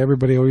questions that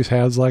everybody always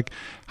has, like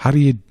how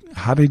did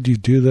you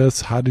do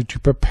this? How did you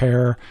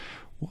prepare?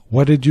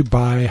 What did you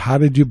buy? How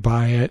did you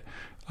buy it?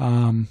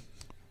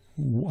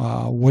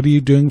 What are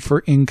you doing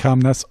for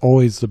income? That's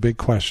always the big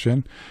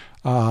question.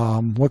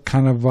 What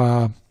kind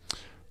of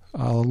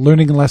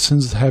learning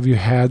lessons have you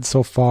had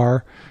so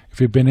far? If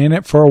you've been in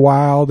it for a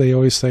while, they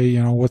always say,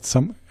 what's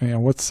some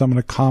of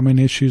the common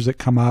issues that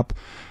come up?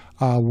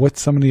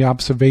 What's some of the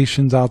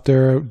observations out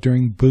there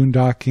during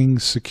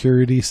boondocking,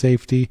 security,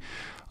 safety,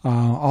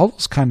 all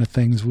those kind of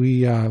things.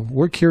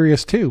 We're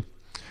curious too,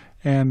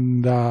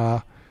 and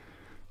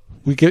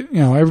we get,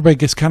 everybody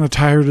gets kind of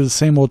tired of the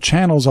same old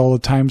channels all the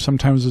time.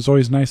 Sometimes it's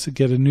always nice to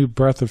get a new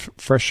breath of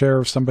fresh air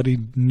of somebody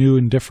new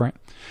and different.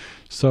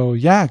 So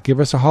yeah, give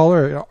us a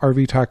holler at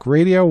RV Talk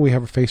Radio. We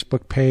have a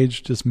Facebook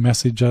page. Just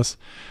message us,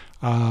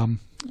 and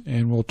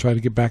we'll try to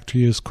get back to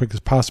you as quick as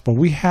possible.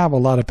 We have a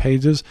lot of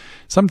pages.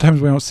 Sometimes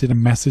we don't see the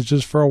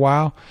messages for a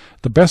while.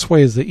 The best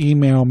way is to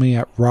email me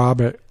at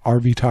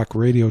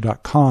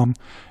rob@rvtalkradio.com,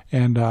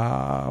 and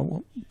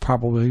we'll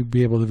probably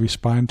be able to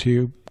respond to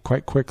you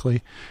quite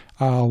quickly.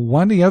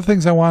 One of the other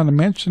things I wanted to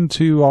mention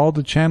to all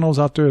the channels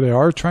out there that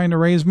are trying to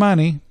raise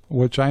money,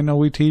 which I know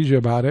we tease you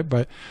about it,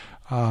 but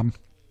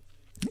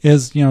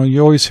is,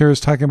 you always hear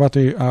us talking about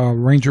the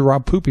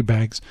RangerRob poopy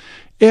bags.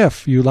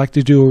 If you'd like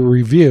to do a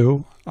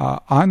review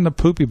on the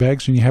poopy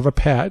bags when you have a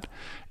pet,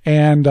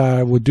 and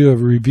would do a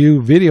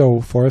review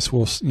video for us,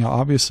 we'll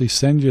obviously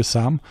send you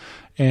some,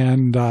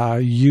 and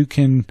you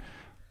can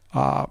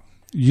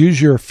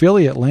use your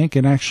affiliate link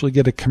and actually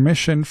get a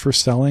commission for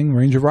selling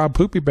RangerRob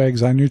poopy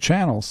bags on your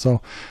channel.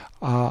 So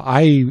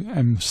I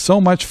am so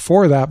much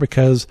for that,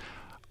 because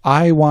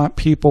I want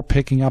people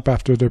picking up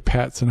after their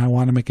pets, and I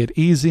want to make it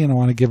easy, and I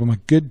want to give them a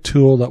good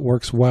tool that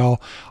works well.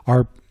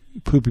 Our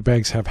poopy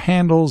bags have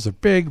handles. They're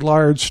big,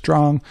 large,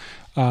 strong,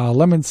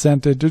 lemon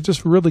scented. They're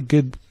just really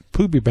good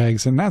poopy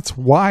bags, and that's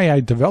why I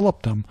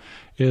developed them,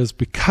 is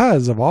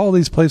because of all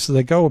these places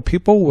they go,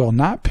 people will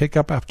not pick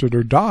up after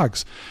their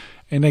dogs.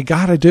 And they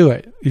got to do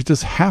it. You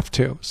just have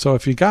to. So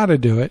if you got to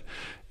do it,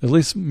 at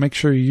least make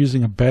sure you're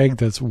using a bag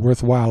that's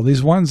worthwhile.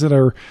 These ones that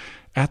are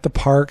at the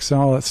parks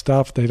and all that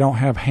stuff, they don't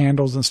have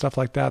handles and stuff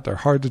like that. They're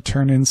hard to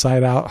turn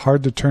inside out,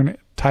 hard to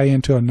tie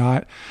into a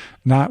knot.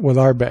 Not with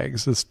our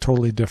bags. It's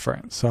totally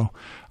different. So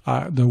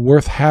they're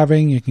worth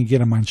having. You can get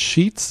them on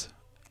sheets,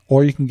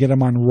 or you can get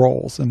them on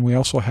rolls. And we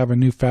also have a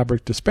new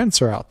fabric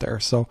dispenser out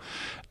there. So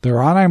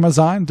they're on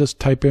Amazon.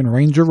 Just type in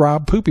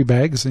RangerRob poopy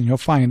bags and you'll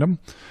find them.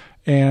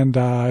 And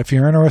if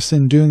you're interested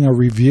in doing a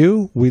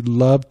review, we'd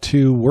love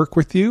to work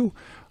with you,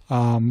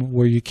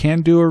 where you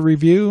can do a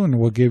review, and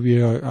we'll give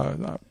you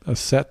a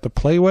set to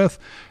play with,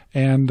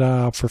 and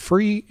for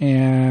free.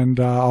 And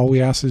all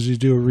we ask is you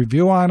do a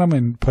review on them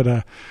and put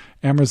a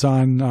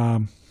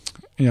Amazon,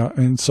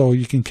 and so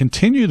you can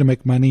continue to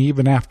make money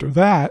even after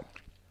that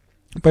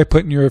by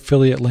putting your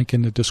affiliate link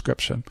in the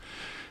description.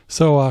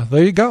 So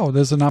there you go.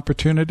 There's an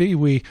opportunity.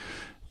 We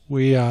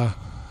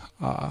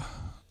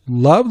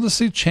love to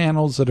see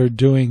channels that are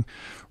doing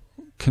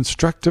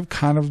constructive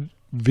kind of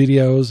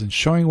videos and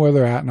showing where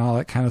they're at and all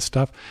that kind of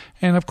stuff.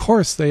 And of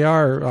course they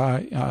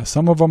are,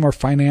 some of them are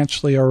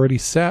financially already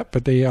set,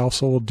 but they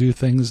also will do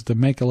things to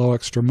make a little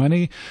extra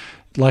money.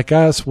 Like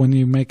us, when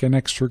you make an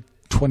extra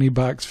 $20,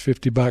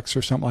 $50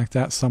 or something like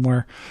that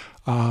somewhere,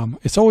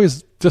 it's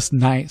always just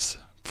nice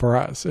for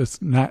us.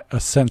 It's not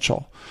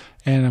essential.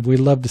 And we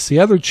love to see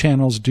other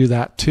channels do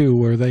that too,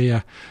 where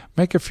they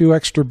make a few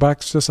extra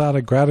bucks just out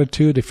of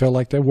gratitude. They feel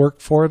like they work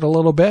for it a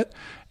little bit,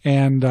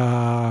 and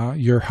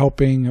you're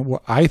helping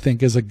what I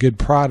think is a good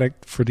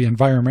product for the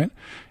environment.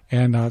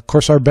 And of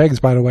course, our bags,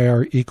 by the way,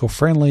 are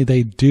eco-friendly.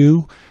 They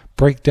do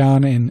break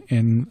down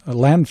in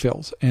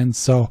landfills, and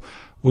so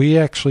we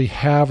actually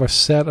have a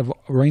set of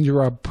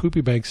RangerRob poopy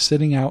bags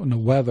sitting out in the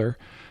weather.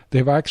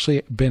 They've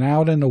actually been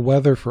out in the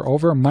weather for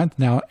over a month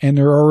now, and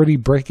they're already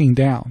breaking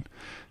down.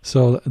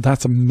 So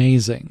that's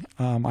amazing.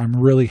 I'm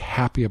really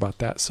happy about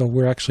that. So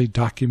we're actually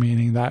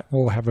documenting that.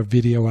 We'll have a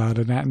video out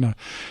of that in a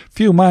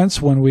few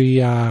months when we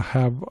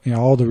have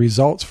all the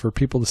results for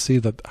people to see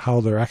that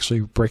how they're actually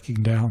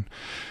breaking down.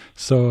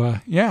 So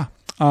yeah.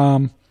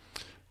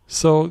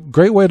 So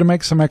great way to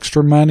make some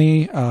extra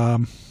money.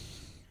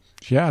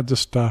 Yeah,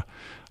 just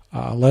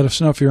let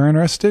us know if you're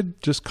interested.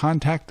 Just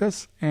contact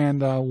us, and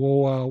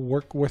we'll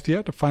work with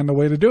you to find a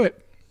way to do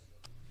it.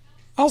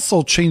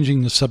 Also,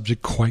 changing the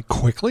subject quite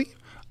quickly.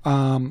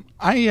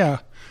 I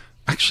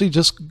actually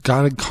just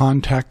got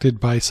contacted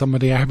by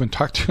somebody I haven't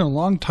talked to in a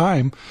long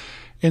time,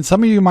 and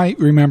some of you might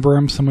remember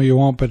him, some of you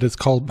won't, but it's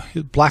called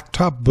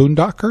Blacktop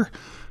Boondocker,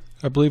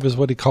 I believe is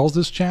what he calls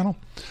this channel.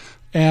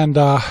 And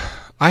I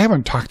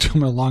haven't talked to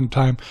him in a long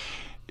time.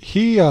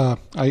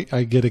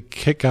 I get a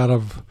kick out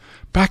of,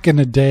 back in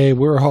the day,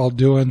 we were all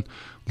doing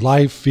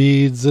live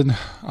feeds and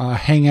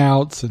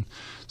hangouts and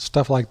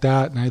stuff like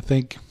that. And I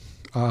think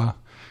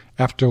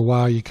after a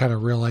while, you kind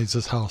of realize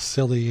just how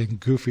silly and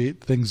goofy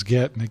things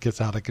get, and it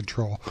gets out of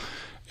control.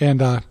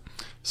 And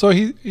so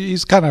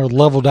he's kind of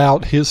leveled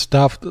out his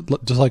stuff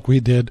just like we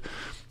did,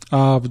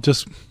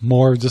 just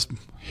more just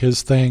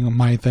his thing,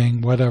 my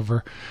thing,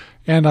 whatever.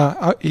 And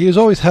he's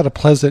always had a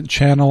pleasant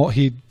channel.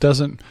 He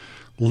doesn't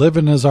live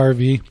in his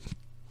RV,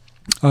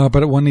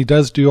 but when he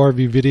does do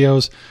RV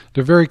videos,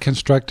 they're very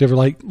constructive.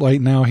 Like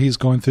right now, he's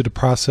going through the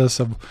process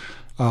of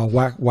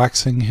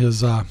waxing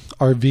his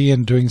RV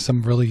and doing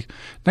some really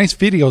nice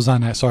videos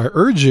on that. So I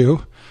urge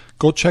you,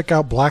 go check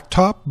out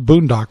Blacktop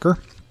Boondocker.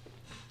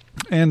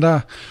 And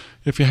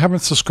if you haven't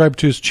subscribed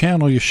to his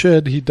channel, you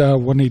should.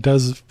 When he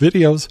does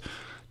videos,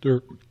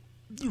 they're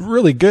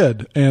really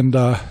good and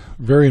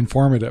very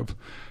informative,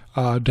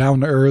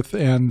 down to earth,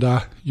 and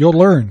you'll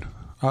learn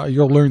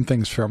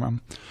things from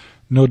him,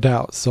 no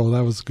doubt. So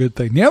that was a good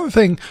thing. The other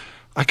thing,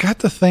 I got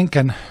to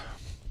thinking,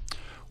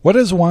 what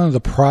is one of the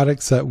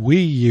products that we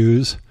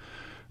use,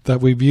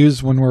 that we've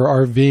used when we're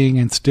RVing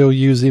and still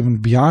use even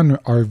beyond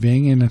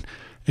RVing?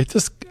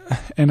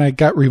 And I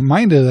got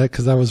reminded of that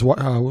because I was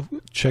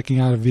checking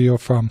out a video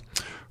from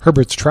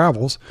Herbert's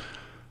Travels,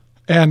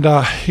 and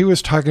he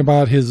was talking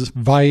about his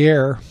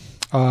Viair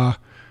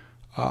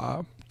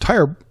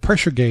tire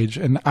pressure gauge,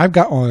 and I've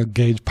got one, a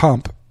gauge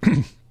pump,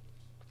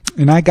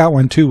 and I got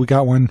one too. We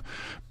got one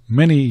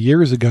many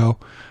years ago,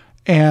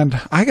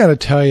 and I got to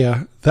tell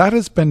you, that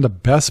has been the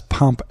best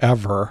pump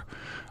ever.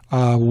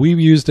 We've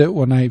used it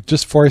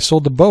just before I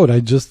sold the boat. I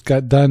just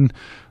got done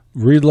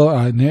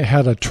reload, and it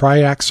had a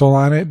triaxle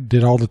on it.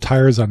 Did all the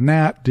tires on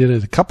that. Did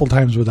it a couple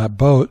times with that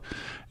boat,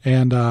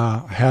 and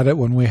had it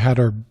when we had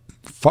our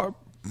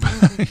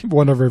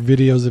one of our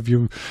videos. If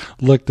you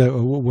looked at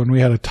when we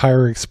had a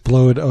tire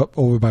explode up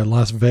over by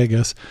Las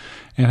Vegas,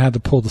 and had to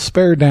pull the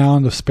spare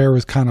down. The spare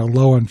was kind of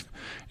low, and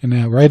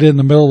right in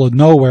the middle of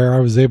nowhere, I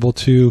was able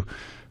to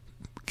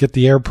get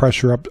the air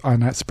pressure up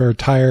on that spare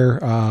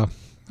tire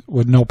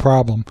with no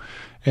problem.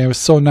 And it was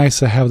so nice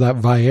to have that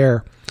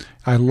Viair.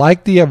 I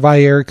like the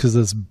Viair because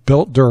it's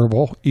built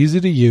durable, easy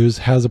to use,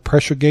 has a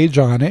pressure gauge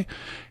on it,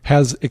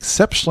 has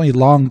exceptionally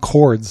long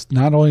cords.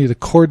 Not only the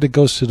cord that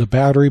goes to the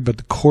battery, but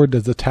the cord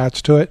that's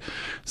attached to it.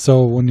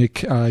 So when you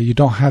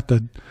don't have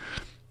to,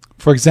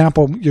 for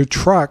example, your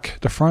truck,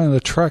 the front of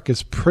the truck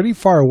is pretty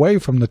far away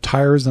from the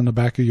tires in the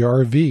back of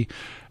your RV.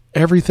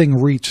 Everything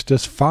reached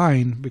just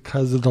fine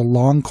because of the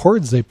long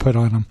cords they put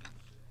on them.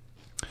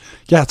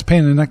 Yeah, it's a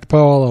pain in the neck to put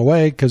all the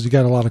way because you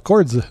got a lot of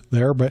cords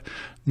there, but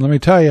let me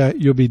tell you,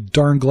 you'll be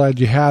darn glad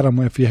you had them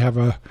if you have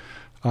a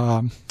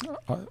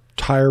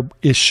tire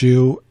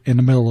issue in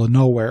the middle of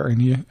nowhere,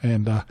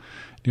 and the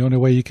only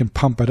way you can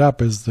pump it up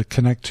is to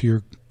connect to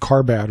your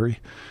car battery.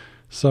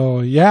 So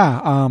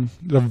yeah,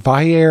 the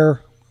Viair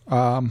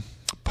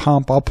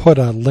pump, I'll put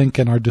a link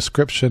in our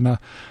description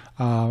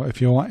if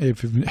you want.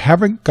 If you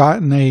haven't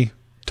gotten a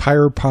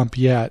tire pump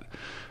yet,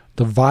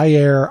 the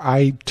Viair,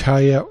 I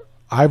tell you,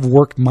 I've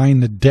worked mine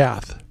to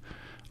death.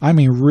 I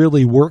mean,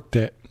 really worked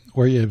it,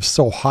 where it was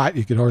so hot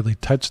you could hardly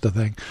touch the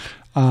thing.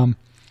 And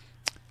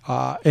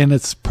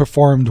it's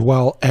performed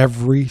well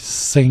every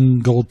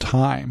single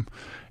time.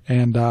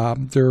 And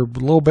they're a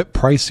little bit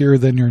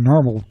pricier than your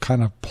normal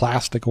kind of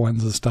plastic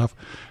ones and stuff.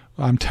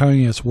 I'm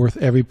telling you, it's worth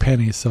every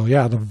penny. So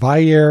yeah, the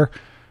Viair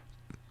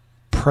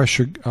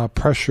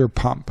pressure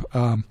pump,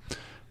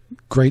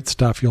 great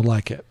stuff. You'll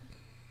like it.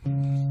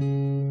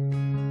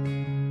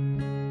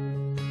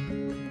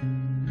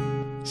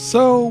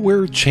 So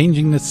we're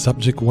changing the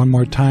subject one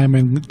more time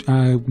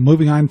and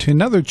moving on to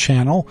another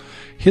channel,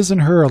 His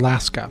and Her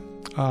Alaska.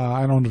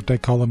 I don't know if they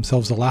call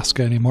themselves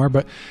Alaska anymore,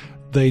 but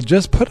they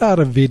just put out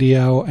a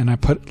video, and I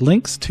put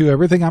links to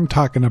everything I'm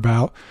talking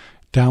about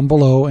down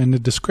below in the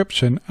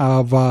description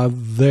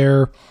of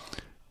their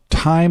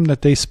time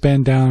that they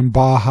spend down in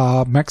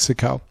Baja,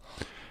 Mexico.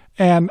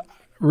 And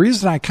the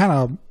reason I kind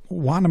of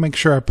want to make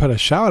sure I put a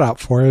shout out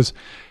for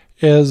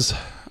is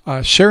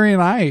Sherry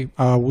and I,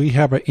 we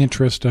have an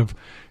interest of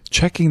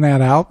checking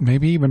that out,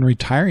 maybe even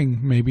retiring,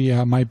 maybe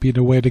might be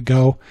the way to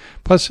go.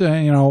 Plus,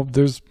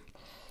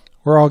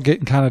 we're all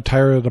getting kind of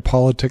tired of the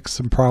politics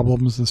and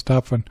problems and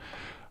stuff. And,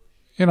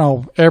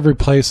 every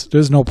place,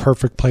 there's no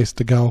perfect place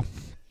to go.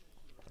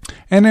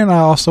 And then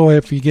also,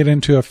 if you get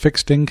into a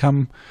fixed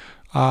income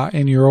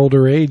in your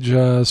older age,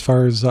 as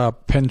far as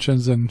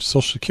pensions and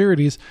Social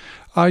Securities,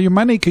 your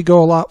money could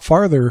go a lot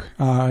farther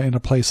in a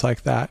place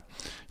like that.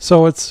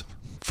 So it's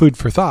food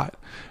for thought.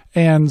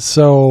 And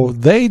so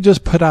they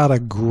just put out a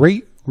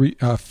great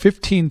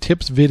 15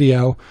 tips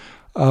video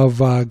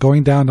of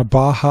going down to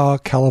Baja,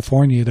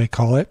 California, they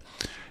call it.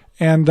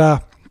 And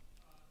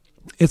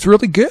it's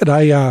really good.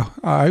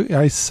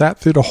 I sat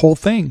through the whole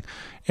thing.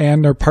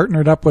 And they're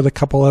partnered up with a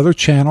couple other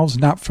channels.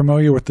 Not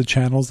familiar with the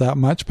channels that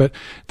much, but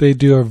they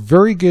do a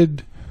very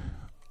good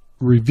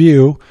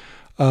review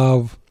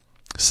of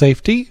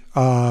safety,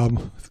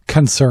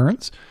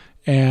 concerns,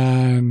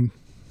 and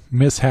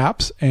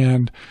mishaps,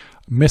 and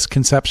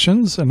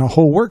misconceptions, and the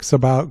whole work's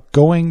about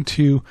going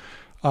to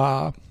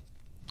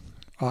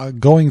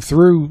going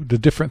through the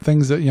different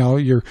things that,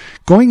 you're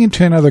going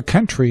into another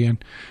country,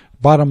 and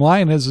bottom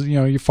line is,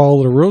 you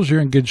follow the rules,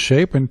 you're in good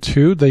shape, and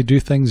two, they do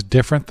things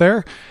different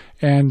there,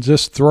 and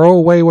just throw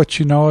away what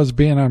you know as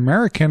being an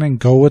American and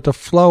go with the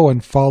flow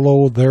and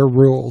follow their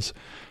rules.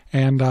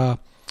 And the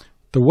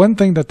one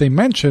thing that they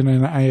mention,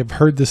 and I have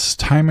heard this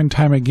time and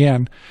time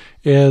again,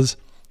 is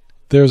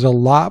there's a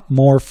lot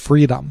more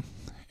freedom.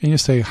 And you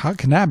say, how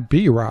can that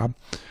be, Rob?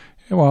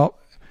 Well,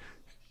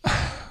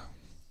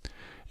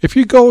 if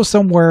you go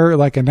somewhere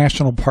like a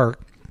national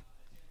park,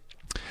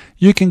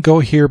 you can go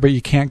here, but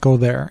you can't go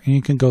there. And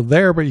you can go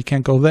there, but you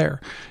can't go there.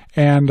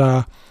 And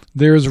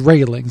there's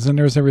railings and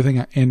there's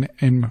everything.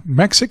 In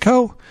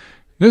Mexico,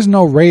 there's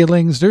no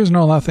railings. There's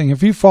no nothing.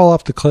 If you fall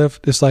off the cliff,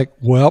 it's like,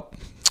 well,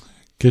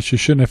 guess you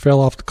shouldn't have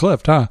fell off the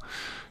cliff, huh?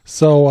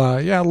 So,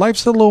 yeah,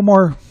 life's a little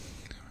more,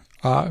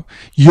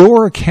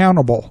 you're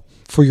accountable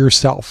for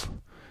yourself.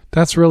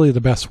 That's really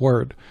the best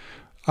word.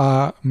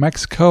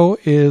 Mexico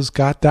is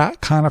got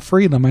that kind of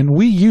freedom, and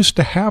we used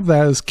to have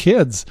that as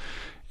kids.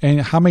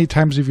 And how many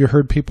times have you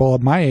heard people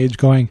of my age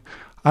going,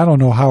 I don't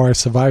know how I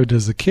survived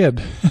as a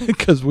kid,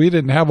 because we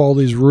didn't have all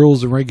these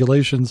rules and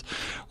regulations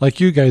like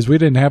you guys. We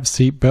didn't have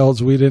seat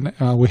belts. We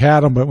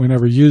had them, but we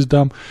never used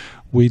them.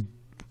 We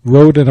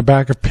rode in the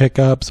back of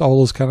pickups, all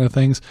those kind of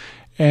things.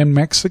 And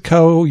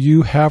Mexico,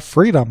 you have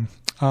freedom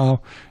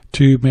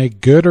to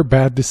make good or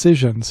bad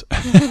decisions.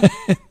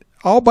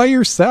 All by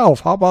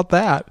yourself. How about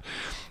that?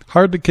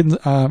 Hard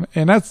to,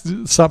 and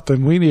that's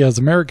something we as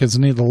Americans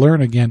need to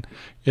learn again,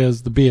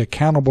 is to be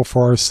accountable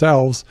for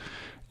ourselves,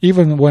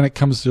 even when it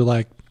comes to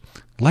like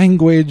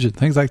language and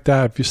things like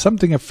that. If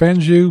something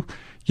offends you,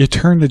 you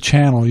turn the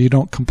channel. You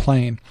don't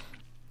complain.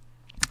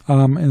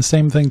 And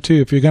same thing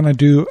too. If you're going to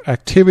do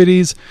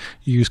activities,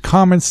 use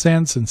common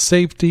sense and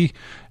safety,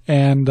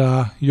 and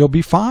you'll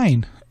be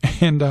fine.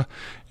 And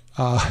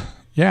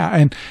yeah,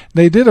 and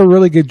they did a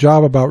really good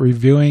job about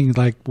reviewing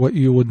like what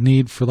you would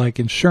need for like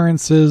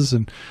insurances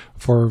and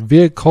for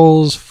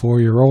vehicles, for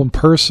your own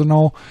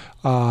personal.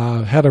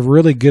 Had a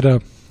really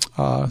good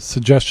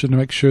suggestion to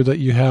make sure that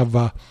you have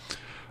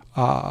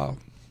what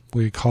do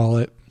you call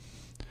it?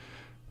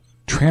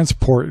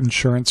 Transport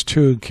insurance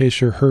too, in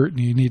case you're hurt and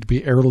you need to be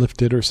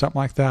airlifted or something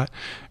like that.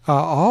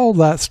 All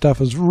that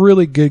stuff is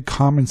really good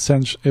common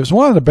sense. It was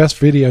one of the best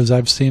videos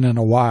I've seen in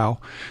a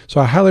while.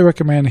 So I highly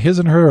recommend His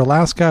and Her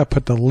Alaska. I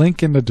put the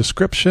link in the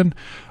description.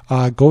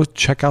 Go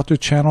check out their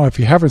channel. If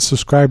you haven't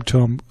subscribed to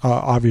them,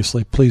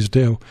 obviously, please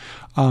do.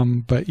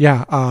 But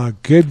yeah,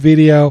 good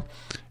video.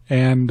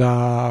 And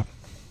I'm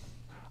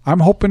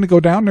hoping to go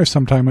down there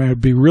sometime. It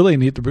would be really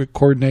neat to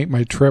coordinate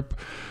my trip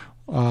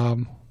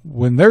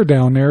when they're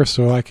down there,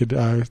 so I could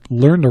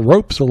learn the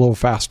ropes a little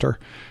faster.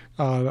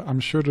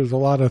 I'm sure there's a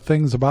lot of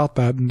things about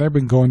that, and they've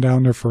been going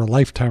down there for a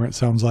lifetime, it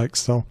sounds like.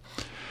 So,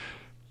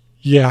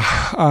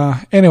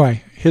 yeah.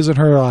 Anyway, His and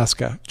Her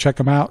Alaska. Check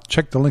them out.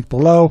 Check the link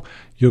below.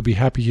 You'll be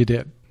happy you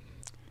did.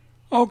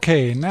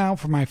 Okay, now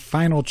for my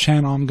final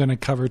channel I'm going to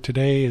cover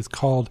today is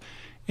called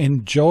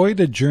Enjoy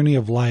the Journey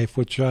of Life,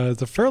 which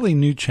is a fairly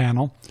new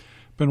channel.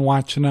 Been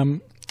watching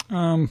them.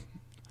 I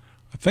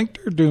think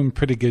they're doing a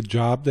pretty good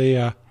job.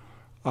 They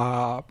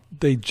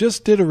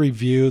just did a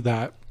review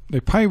that they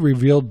probably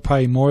revealed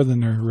more than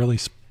they're really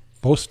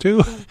supposed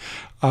to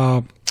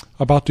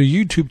about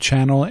the YouTube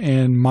channel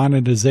and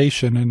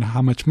monetization and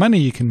how much money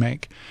you can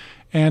make.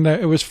 And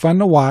it was fun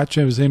to watch.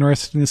 It was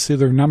interesting to see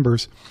their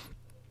numbers.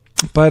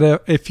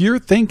 But if you're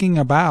thinking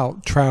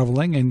about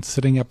traveling and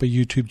setting up a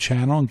YouTube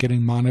channel and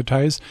getting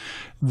monetized,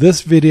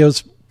 this video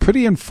is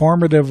pretty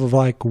informative of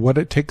like what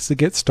it takes to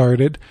get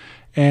started,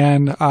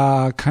 and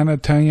kind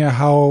of telling you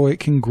how it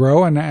can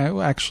grow, and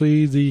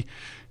actually the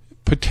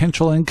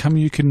potential income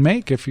you can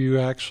make if you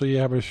actually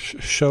have a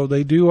show.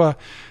 They do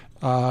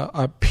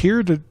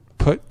appear to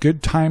put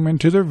good time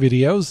into their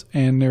videos,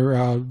 and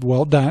they're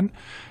well done,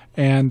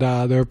 and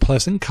they're a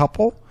pleasant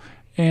couple,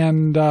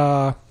 and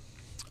I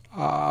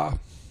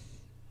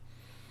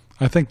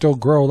think they'll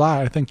grow a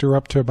lot. I think they're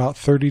up to about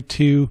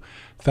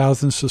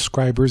 32,000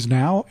 subscribers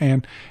now.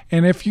 And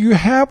if you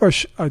have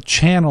a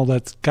channel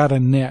that's got a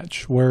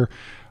niche where,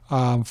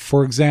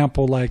 for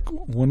example, like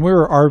when we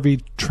were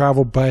RV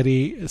Travel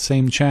Buddy,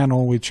 same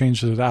channel, we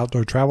changed it to the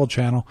Outdoor Travel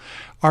Channel.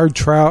 Our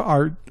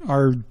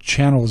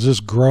channel is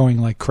just growing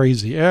like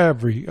crazy.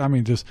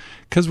 Just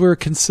because we were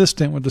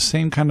consistent with the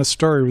same kind of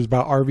story. It was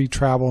about RV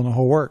travel and the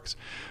whole works.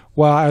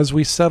 Well, as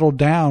we settled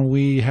down,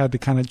 we had to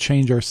kind of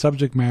change our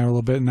subject matter a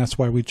little bit, and that's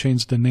why we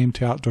changed the name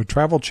to Outdoor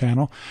Travel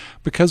Channel,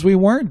 because we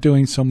weren't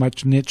doing so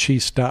much niche-y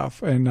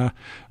stuff. And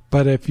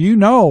but if you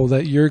know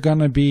that you're going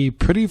to be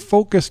pretty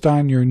focused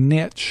on your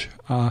niche,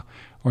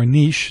 or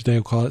niche,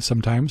 they'll call it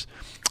sometimes,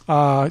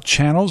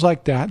 channels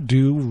like that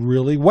do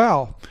really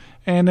well.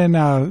 And then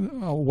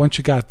once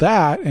you got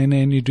that, and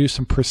then you do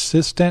some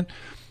persistent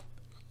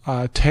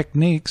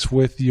techniques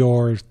with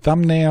your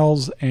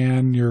thumbnails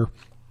and your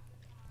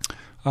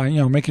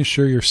making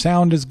sure your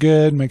sound is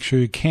good, make sure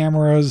your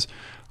cameras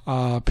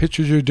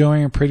pictures you're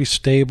doing are pretty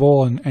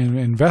stable, and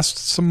invest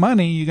some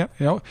money.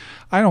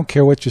 I don't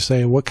care what you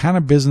say, what kind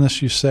of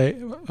business you say,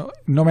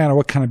 no matter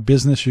what kind of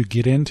business you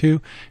get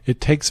into, it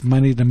takes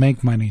money to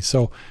make money.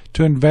 So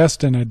to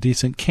invest in a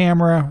decent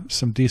camera,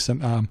 some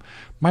decent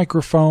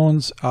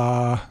microphones,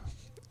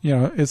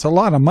 it's a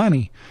lot of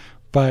money.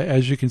 But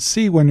as you can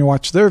see when you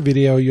watch their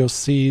video, you'll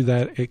see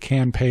that it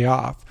can pay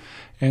off.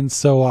 And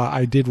so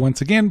I did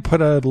once again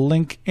put a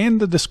link in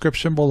the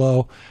description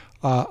below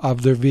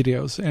of their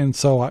videos. And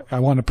so I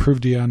want to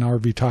prove to you on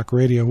RV Talk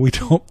Radio, we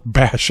don't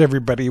bash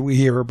everybody we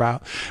hear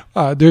about.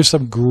 There's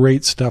some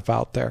great stuff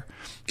out there.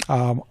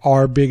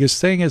 Our biggest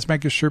thing is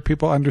making sure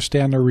people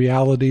understand the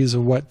realities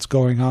of what's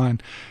going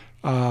on.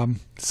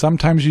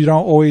 Sometimes you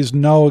don't always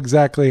know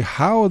exactly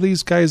how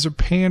these guys are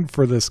paying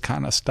for this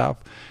kind of stuff,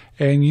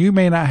 and you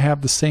may not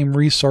have the same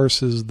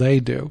resources they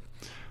do.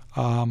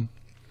 For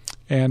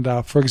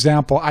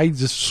example, I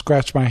just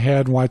scratch my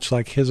head and watch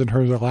like His and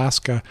Hers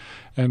Alaska,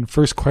 and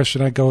first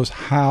question I go is,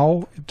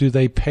 how do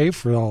they pay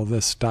for all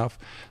this stuff?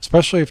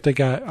 Especially if they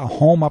got a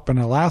home up in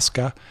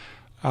Alaska.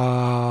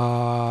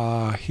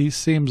 He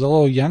seems a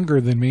little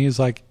younger than me. He's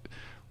like,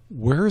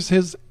 where's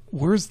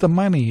the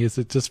money? Is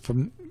it just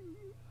from...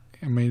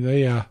 I mean,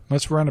 they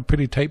must run a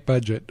pretty tight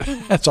budget.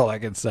 That's all I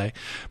can say.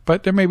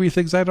 But there may be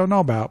things I don't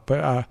know about.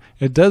 But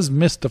it does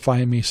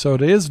mystify me. So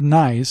it is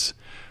nice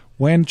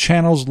when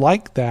channels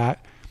like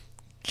that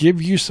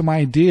give you some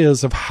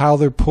ideas of how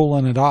they're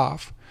pulling it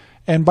off.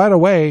 And by the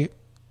way,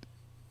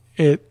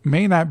 it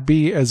may not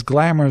be as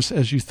glamorous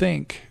as you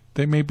think.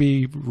 They may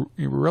be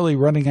really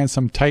running on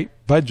some tight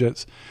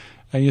budgets.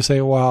 And you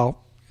say,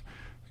 well,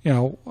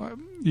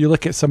 you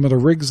look at some of the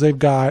rigs they've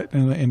got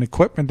and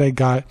equipment they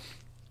got,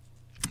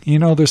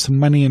 there's some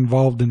money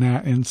involved in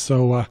that. And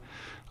so,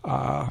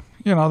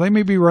 they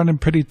may be running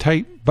pretty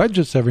tight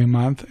budgets every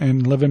month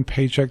and living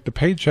paycheck to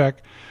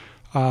paycheck,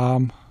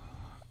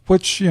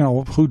 which,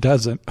 who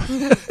doesn't?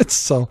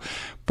 So,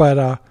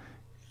 but,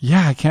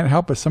 I can't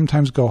help but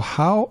sometimes go,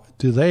 how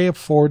do they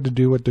afford to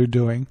do what they're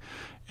doing?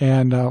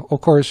 And,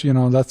 of course,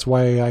 that's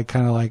why I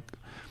kind of like,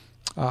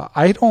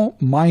 I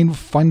don't mind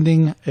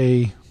funding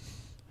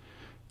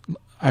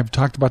I've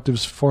talked about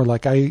this before,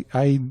 like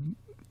I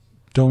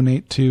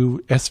donate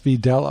to SV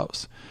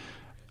Delos,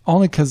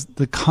 only because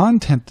the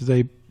content that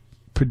they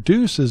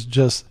produce is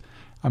just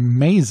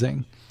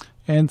amazing.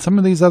 And some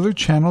of these other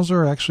channels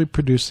are actually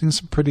producing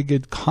some pretty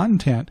good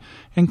content,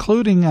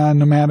 including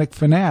Nomadic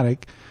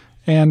Fanatic.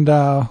 And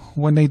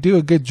when they do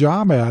a good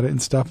job at it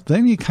and stuff,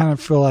 then you kind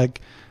of feel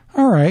like,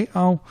 all right,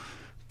 I'll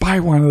buy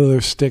one of their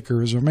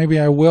stickers, or maybe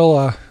I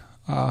will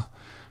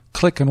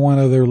click on one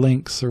of their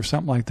links or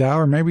something like that,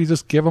 or maybe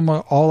just give them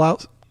an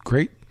all-out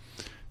great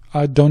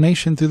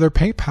donation through their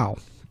PayPal,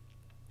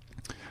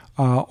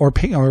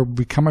 or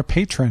become a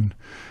patron.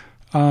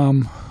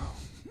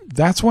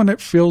 That's when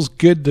it feels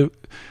good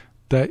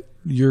that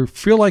you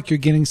feel like you're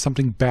getting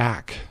something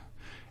back,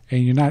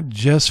 and you're not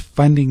just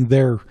funding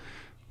their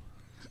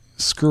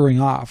screwing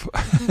off,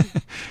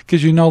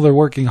 because they're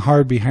working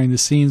hard behind the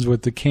scenes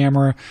with the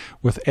camera,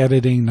 with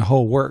editing, the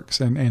whole works,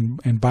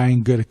 and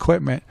buying good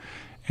equipment,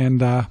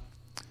 and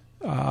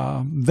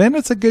then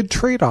it's a good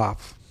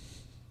trade-off,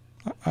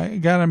 I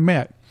gotta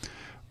admit.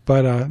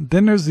 But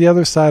then there's the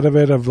other side of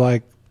it, of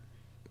like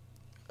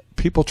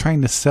people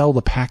trying to sell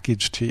the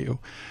package to you.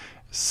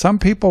 Some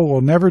people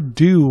will never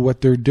do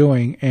what they're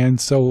doing,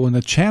 and so when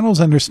the channels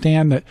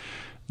understand that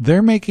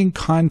they're making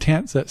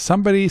content that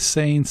somebody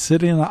saying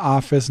sitting in the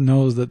office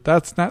knows that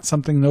that's not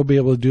something they'll be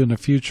able to do in the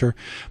future,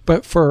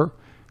 but for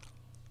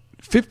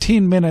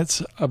 15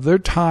 minutes of their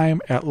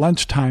time at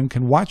lunchtime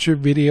can watch your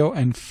video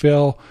and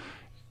feel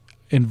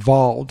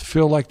involved,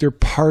 feel like they're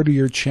part of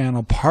your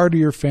channel, part of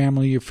your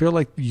family, you feel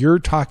like you're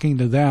talking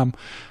to them.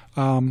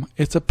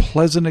 It's a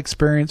pleasant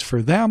experience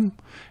for them,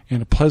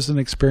 and a pleasant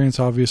experience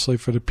obviously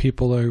for the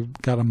people that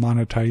have got a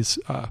monetized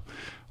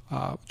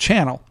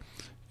channel.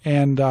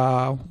 And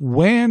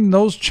when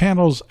those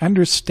channels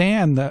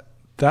understand that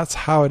that's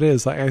how it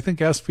is, like I think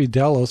SV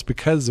Delos,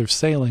 because they're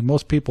sailing,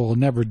 most people will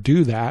never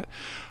do that.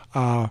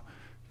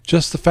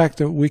 Just the fact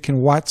that we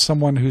can watch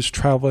someone who's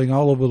traveling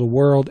all over the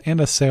world in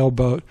a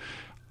sailboat,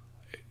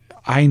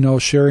 I know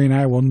Sherry and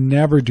I will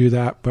never do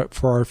that, but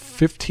for our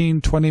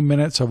 15-20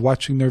 minutes of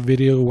watching their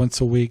video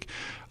once a week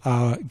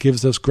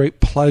gives us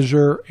great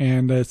pleasure,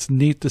 and it's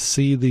neat to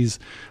see these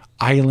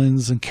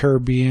islands and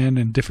Caribbean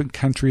and different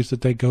countries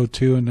that they go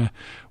to, and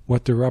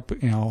what they're up,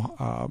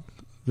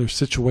 their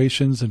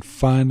situations and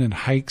fun and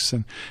hikes,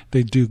 and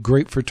they do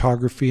great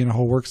photography and the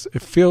whole works.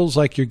 It feels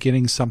like you're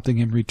getting something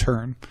in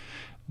return.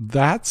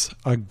 That's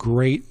a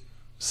great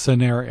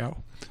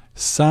scenario.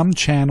 Some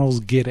channels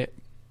get it.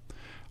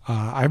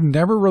 I've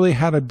never really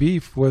had a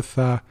beef with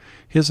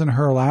His and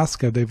Her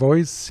Alaska. They've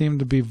always seemed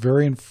to be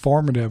very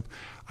informative.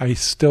 I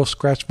still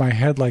scratch my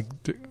head like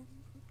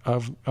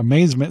of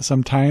amazement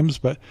sometimes,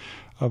 but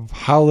of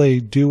how they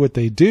do what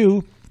they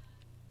do.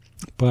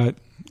 But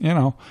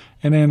and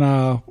then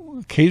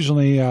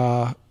occasionally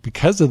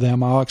because of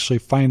them, I'll actually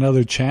find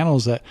other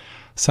channels that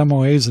some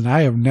ways and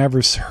I have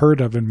never heard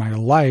of in my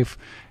life,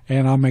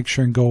 and I'll make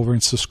sure and go over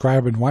and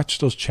subscribe and watch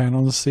those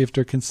channels and see if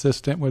they're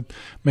consistent with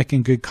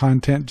making good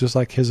content, just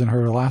like his and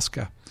her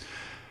Alaska.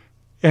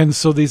 And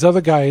so these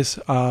other guys,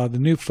 the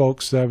new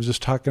folks that I was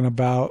just talking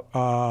about,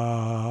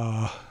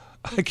 what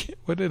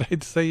did I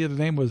say the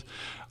name was?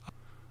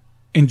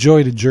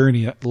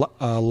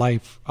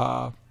 EnjoyTheJourney.Life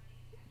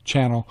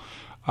channel.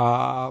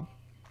 I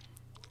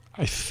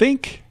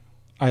think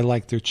I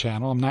like their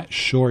channel. I'm not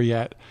sure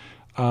yet.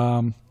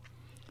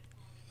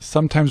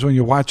 Sometimes when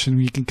you're watching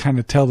them, you can kind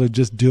of tell they're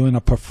just doing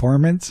a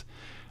performance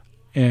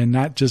and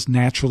not just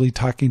naturally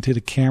talking to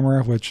the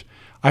camera, which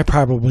I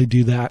probably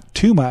do that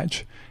too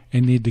much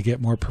and need to get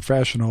more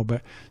professional.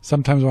 But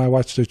sometimes when I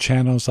watch their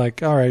channel, it's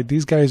like, all right,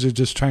 these guys are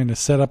just trying to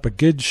set up a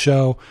good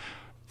show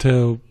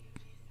to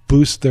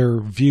boost their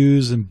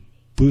views and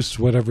boost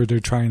whatever they're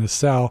trying to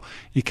sell.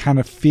 You kind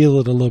of feel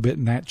it a little bit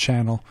in that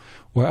channel,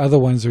 where other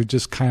ones are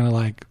just kind of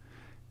like,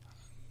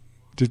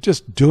 they're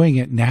just doing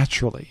it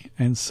naturally.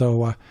 And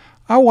so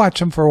I'll watch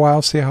them for a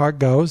while, see how it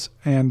goes,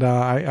 and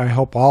I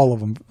hope all of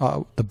them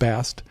the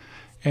best.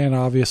 And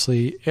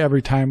obviously,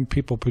 every time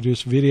people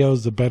produce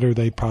videos, the better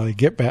they probably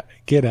get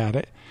at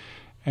it.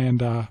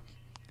 And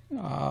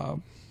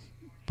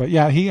but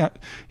yeah, he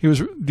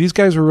was. These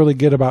guys were really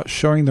good about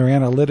showing their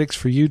analytics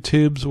for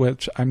YouTube's,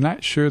 which I'm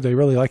not sure they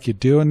really like you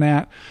doing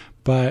that.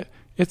 But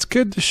it's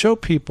good to show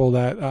people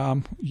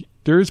that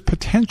there is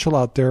potential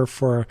out there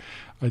for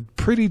a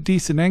pretty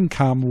decent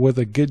income with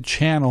a good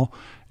channel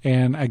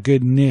and a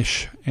good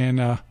niche. And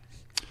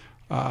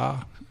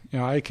you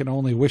know, I can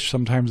only wish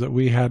sometimes that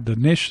we had the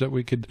niche that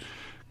we could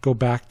go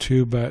back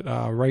to, but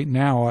right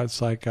now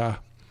it's like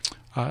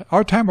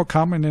our time will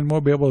come, and then we'll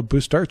be able to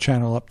boost our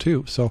channel up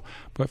too. So,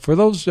 but for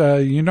those,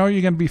 you know,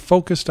 you're going to be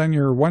focused on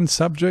your one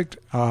subject,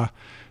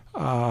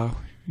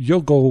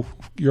 you'll go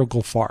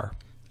far.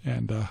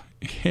 And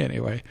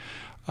anyway,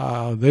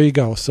 there you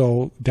go.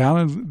 So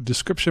down in the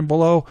description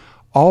below,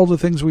 all the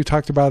things we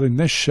talked about in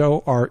this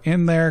show are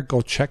in there. Go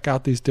check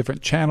out these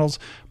different channels.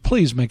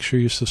 Please make sure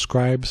you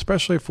subscribe,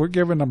 especially if we're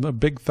giving them a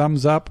big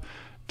thumbs up.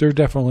 They're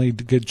definitely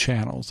good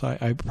channels,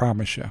 I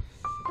promise you.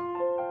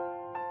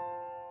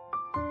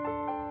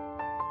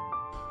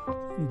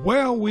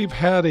 Well, we've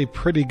had a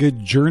pretty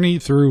good journey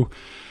through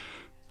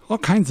all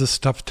kinds of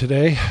stuff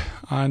today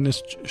on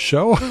this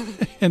show.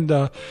 And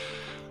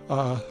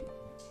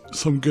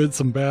some good,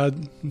 some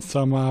bad, and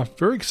some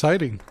very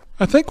exciting.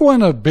 I think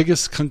one of the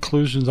biggest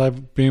conclusions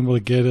I've been able to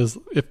get is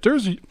if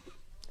there's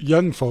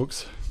young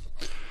folks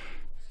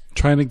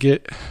trying to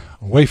get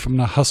away from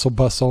the hustle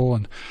bustle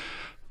and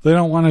they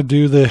don't want to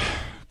do the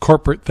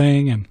corporate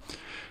thing and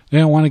they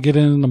don't want to get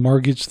into the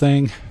mortgage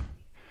thing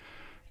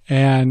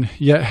and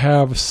yet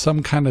have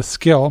some kind of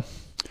skill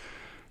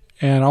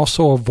and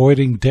also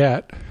avoiding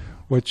debt,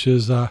 which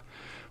is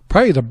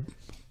probably the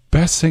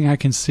best thing I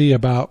can see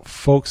about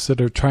folks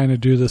that are trying to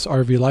do this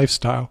RV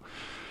lifestyle.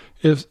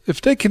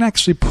 If they can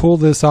actually pull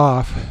this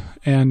off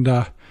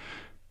and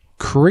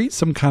create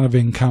some kind of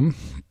income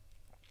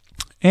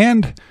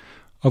and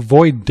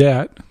avoid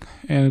debt,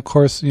 and of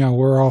course, you know,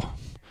 we're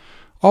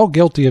all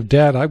guilty of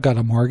debt. I've got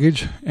a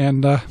mortgage,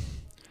 and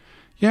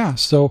yeah,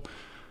 so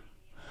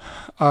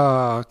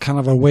kind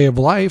of a way of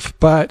life.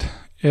 But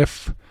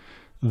if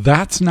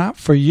that's not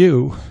for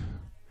you,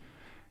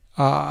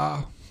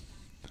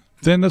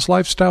 then this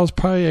lifestyle is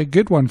probably a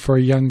good one for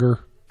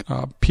younger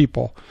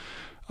people.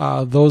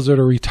 Those that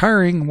are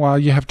retiring, while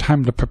you have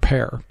time to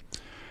prepare.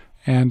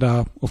 And,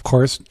 of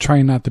course,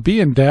 trying not to be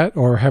in debt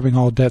or having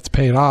all debts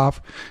paid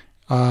off.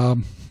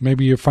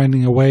 Maybe you're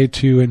finding a way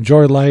to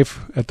enjoy life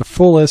at the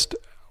fullest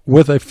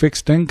with a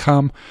fixed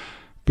income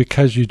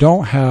because you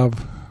don't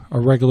have a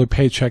regular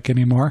paycheck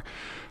anymore.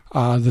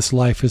 This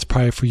life is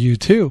probably for you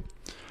too.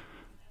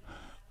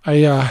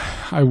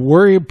 I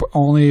worry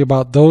only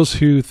about those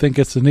who think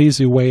it's an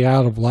easy way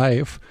out of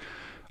life.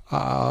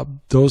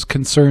 Those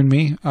concern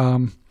me.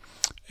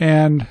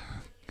 And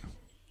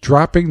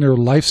dropping their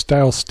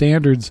lifestyle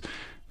standards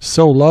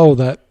so low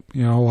that,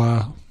 you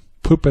know,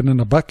 pooping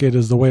in a bucket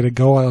is the way to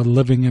go.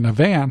 Living in a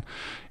van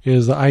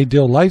is the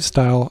ideal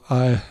lifestyle.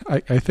 I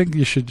think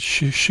you should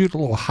shoot a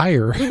little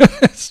higher.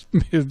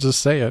 Just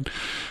saying.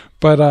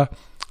 But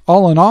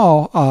all in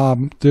all,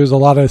 there's a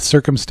lot of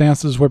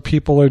circumstances where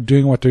people are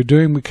doing what they're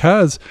doing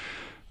because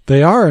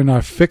they are in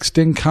a fixed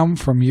income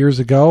from years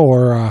ago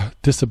or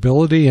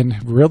disability,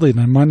 and really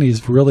the money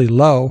is really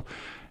low.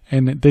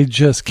 And they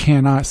just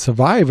cannot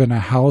survive in a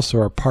house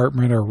or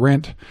apartment or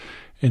rent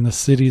in the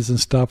cities and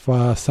stuff.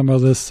 Some of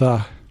this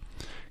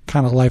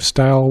kind of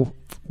lifestyle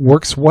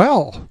works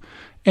well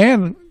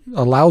and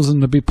allows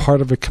them to be part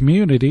of a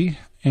community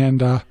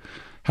and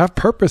have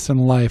purpose in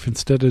life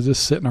instead of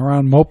just sitting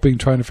around moping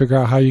trying to figure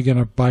out how you're going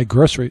to buy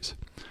groceries.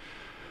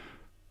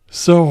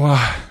 So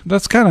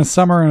that's kind of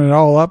summing it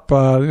all up.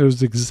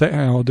 There's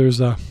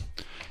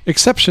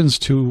exceptions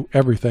to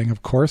everything,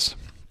 of course.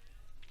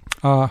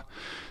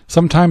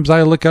 Sometimes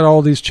I look at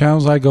all these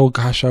channels, I go,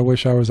 gosh, I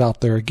wish I was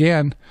out there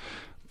again.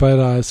 But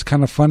it's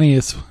kind of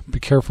funny. Be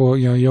careful.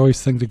 You know, you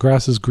always think the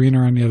grass is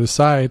greener on the other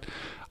side.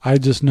 I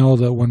just know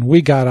that when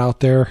we got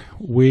out there,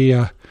 we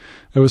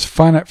it was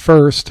fun at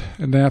first,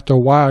 and then after a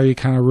while you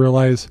kind of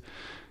realize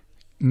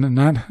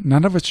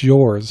none of it's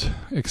yours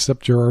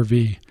except your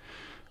RV.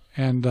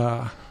 And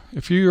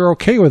if you're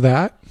okay with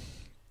that,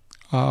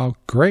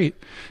 great.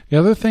 The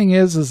other thing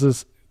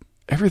is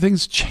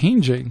everything's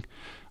changing.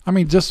 I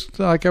mean, just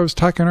like I was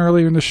talking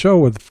earlier in the show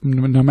with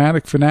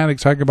Nomadic Fanatic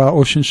talking about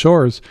Ocean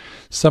Shores,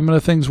 some of the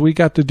things we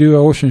got to do at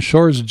Ocean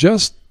Shores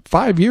just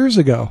 5 years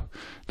ago.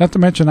 Not to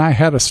mention I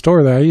had a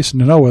store that I used to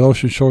know what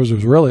Ocean Shores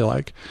was really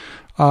like.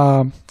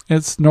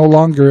 It's no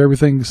longer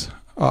everything's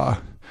more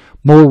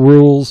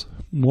rules,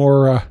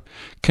 more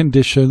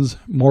conditions,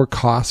 more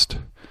cost.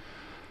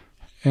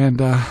 And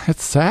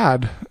it's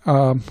sad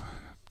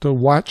to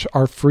watch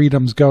our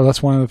freedoms go.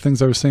 That's one of the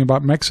things I was saying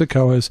about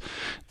Mexico is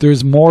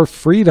there's more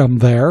freedom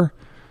there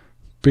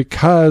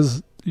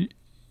because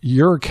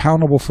you're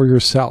accountable for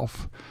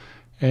yourself.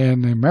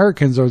 And the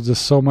Americans are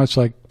just so much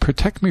like,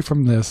 protect me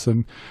from this,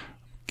 and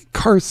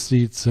car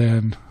seats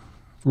and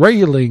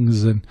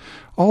railings and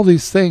all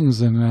these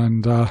things,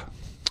 and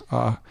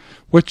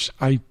which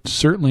I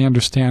certainly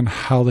understand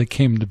how they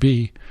came to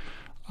be.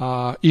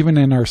 Even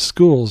in our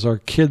schools, our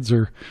kids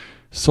are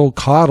so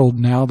coddled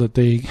now that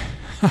I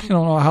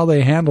don't know how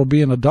they handle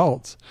being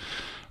adults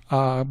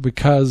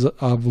because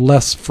of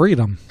less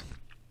freedom.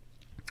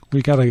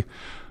 We got to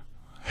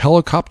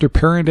helicopter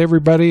parent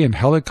everybody and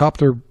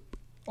helicopter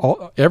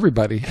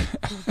everybody.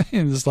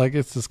 And it's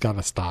just got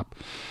to stop.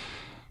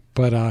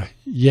 But I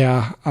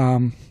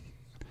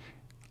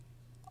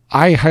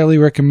highly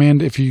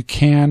recommend, if you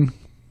can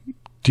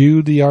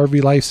do the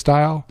RV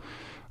lifestyle,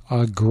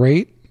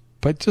 great,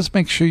 but just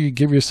make sure you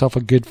give yourself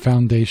a good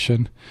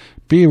foundation.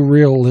 Be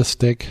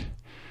realistic.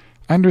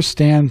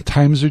 Understand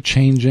times are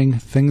changing.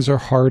 Things are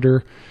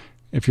harder.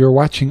 If you're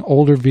watching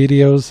older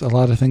videos, a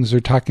lot of things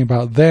they're talking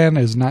about then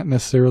is not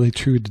necessarily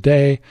true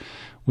today.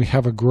 We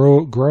have a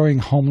growing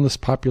homeless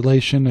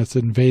population that's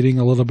invading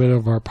a little bit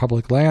of our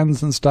public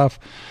lands and stuff.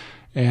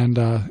 And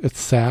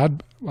it's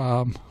sad.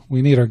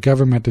 We need our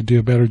government to do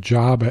a better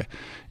job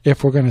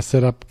if we're going to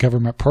set up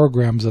government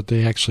programs that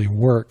they actually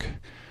work.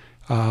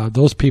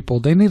 Those people,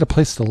 they need a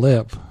place to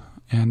live,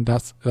 and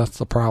that's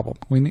the problem.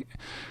 And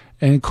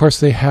of course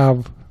they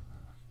have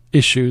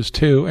issues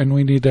too, and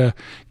we need to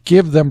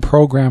give them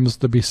programs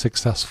to be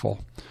successful.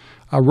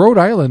 Rhode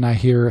Island, I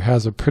hear,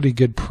 has a pretty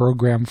good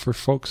program for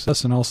folks,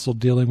 and also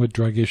dealing with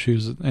drug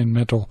issues and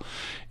mental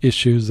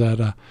issues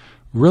that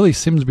really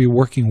seems to be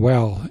working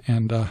well.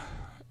 And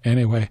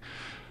anyway,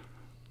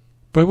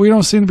 but we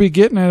don't seem to be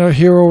getting it out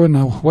here in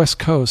the West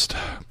Coast.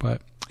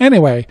 But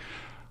anyway,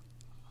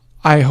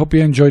 I hope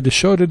you enjoyed the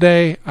show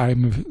today.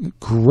 I'm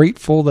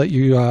grateful that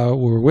you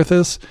were with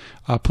us.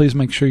 Please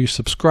make sure you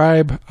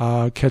subscribe.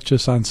 Catch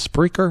us on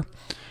Spreaker.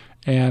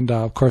 And,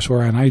 of course,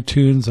 we're on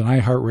iTunes and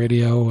iHeart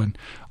Radio, and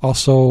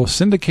also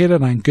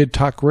syndicated on Good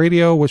Talk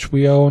Radio, which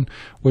we own,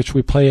 which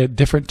we play at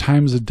different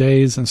times of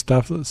days and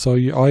stuff. So all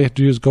you have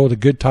to do is go to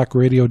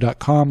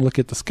goodtalkradio.com, look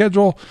at the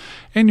schedule,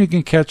 and you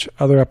can catch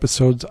other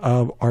episodes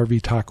of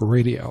RV Talk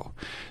Radio.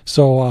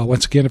 So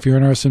once again, if you're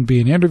interested in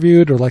being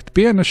interviewed or like to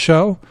be on the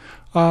show,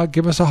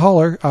 give us a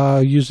holler.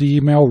 Use the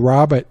email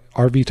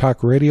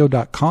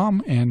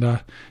rob@rvtalkradio.com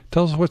and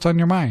tell us what's on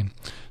your mind.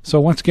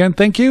 So once again,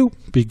 thank you.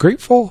 Be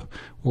grateful.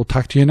 We'll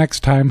talk to you next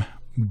time.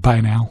 Bye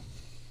now.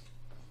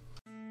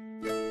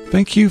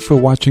 Thank you for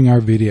watching our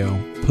video.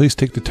 Please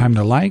take the time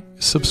to like,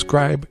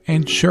 subscribe,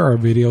 and share our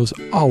videos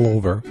all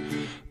over.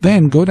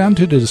 Then go down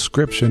to the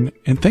description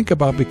and think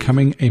about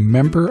becoming a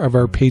member of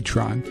our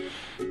Patreon.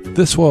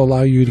 This will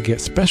allow you to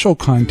get special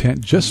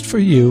content just for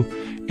you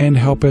and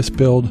help us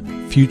build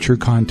future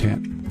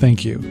content.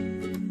 Thank you.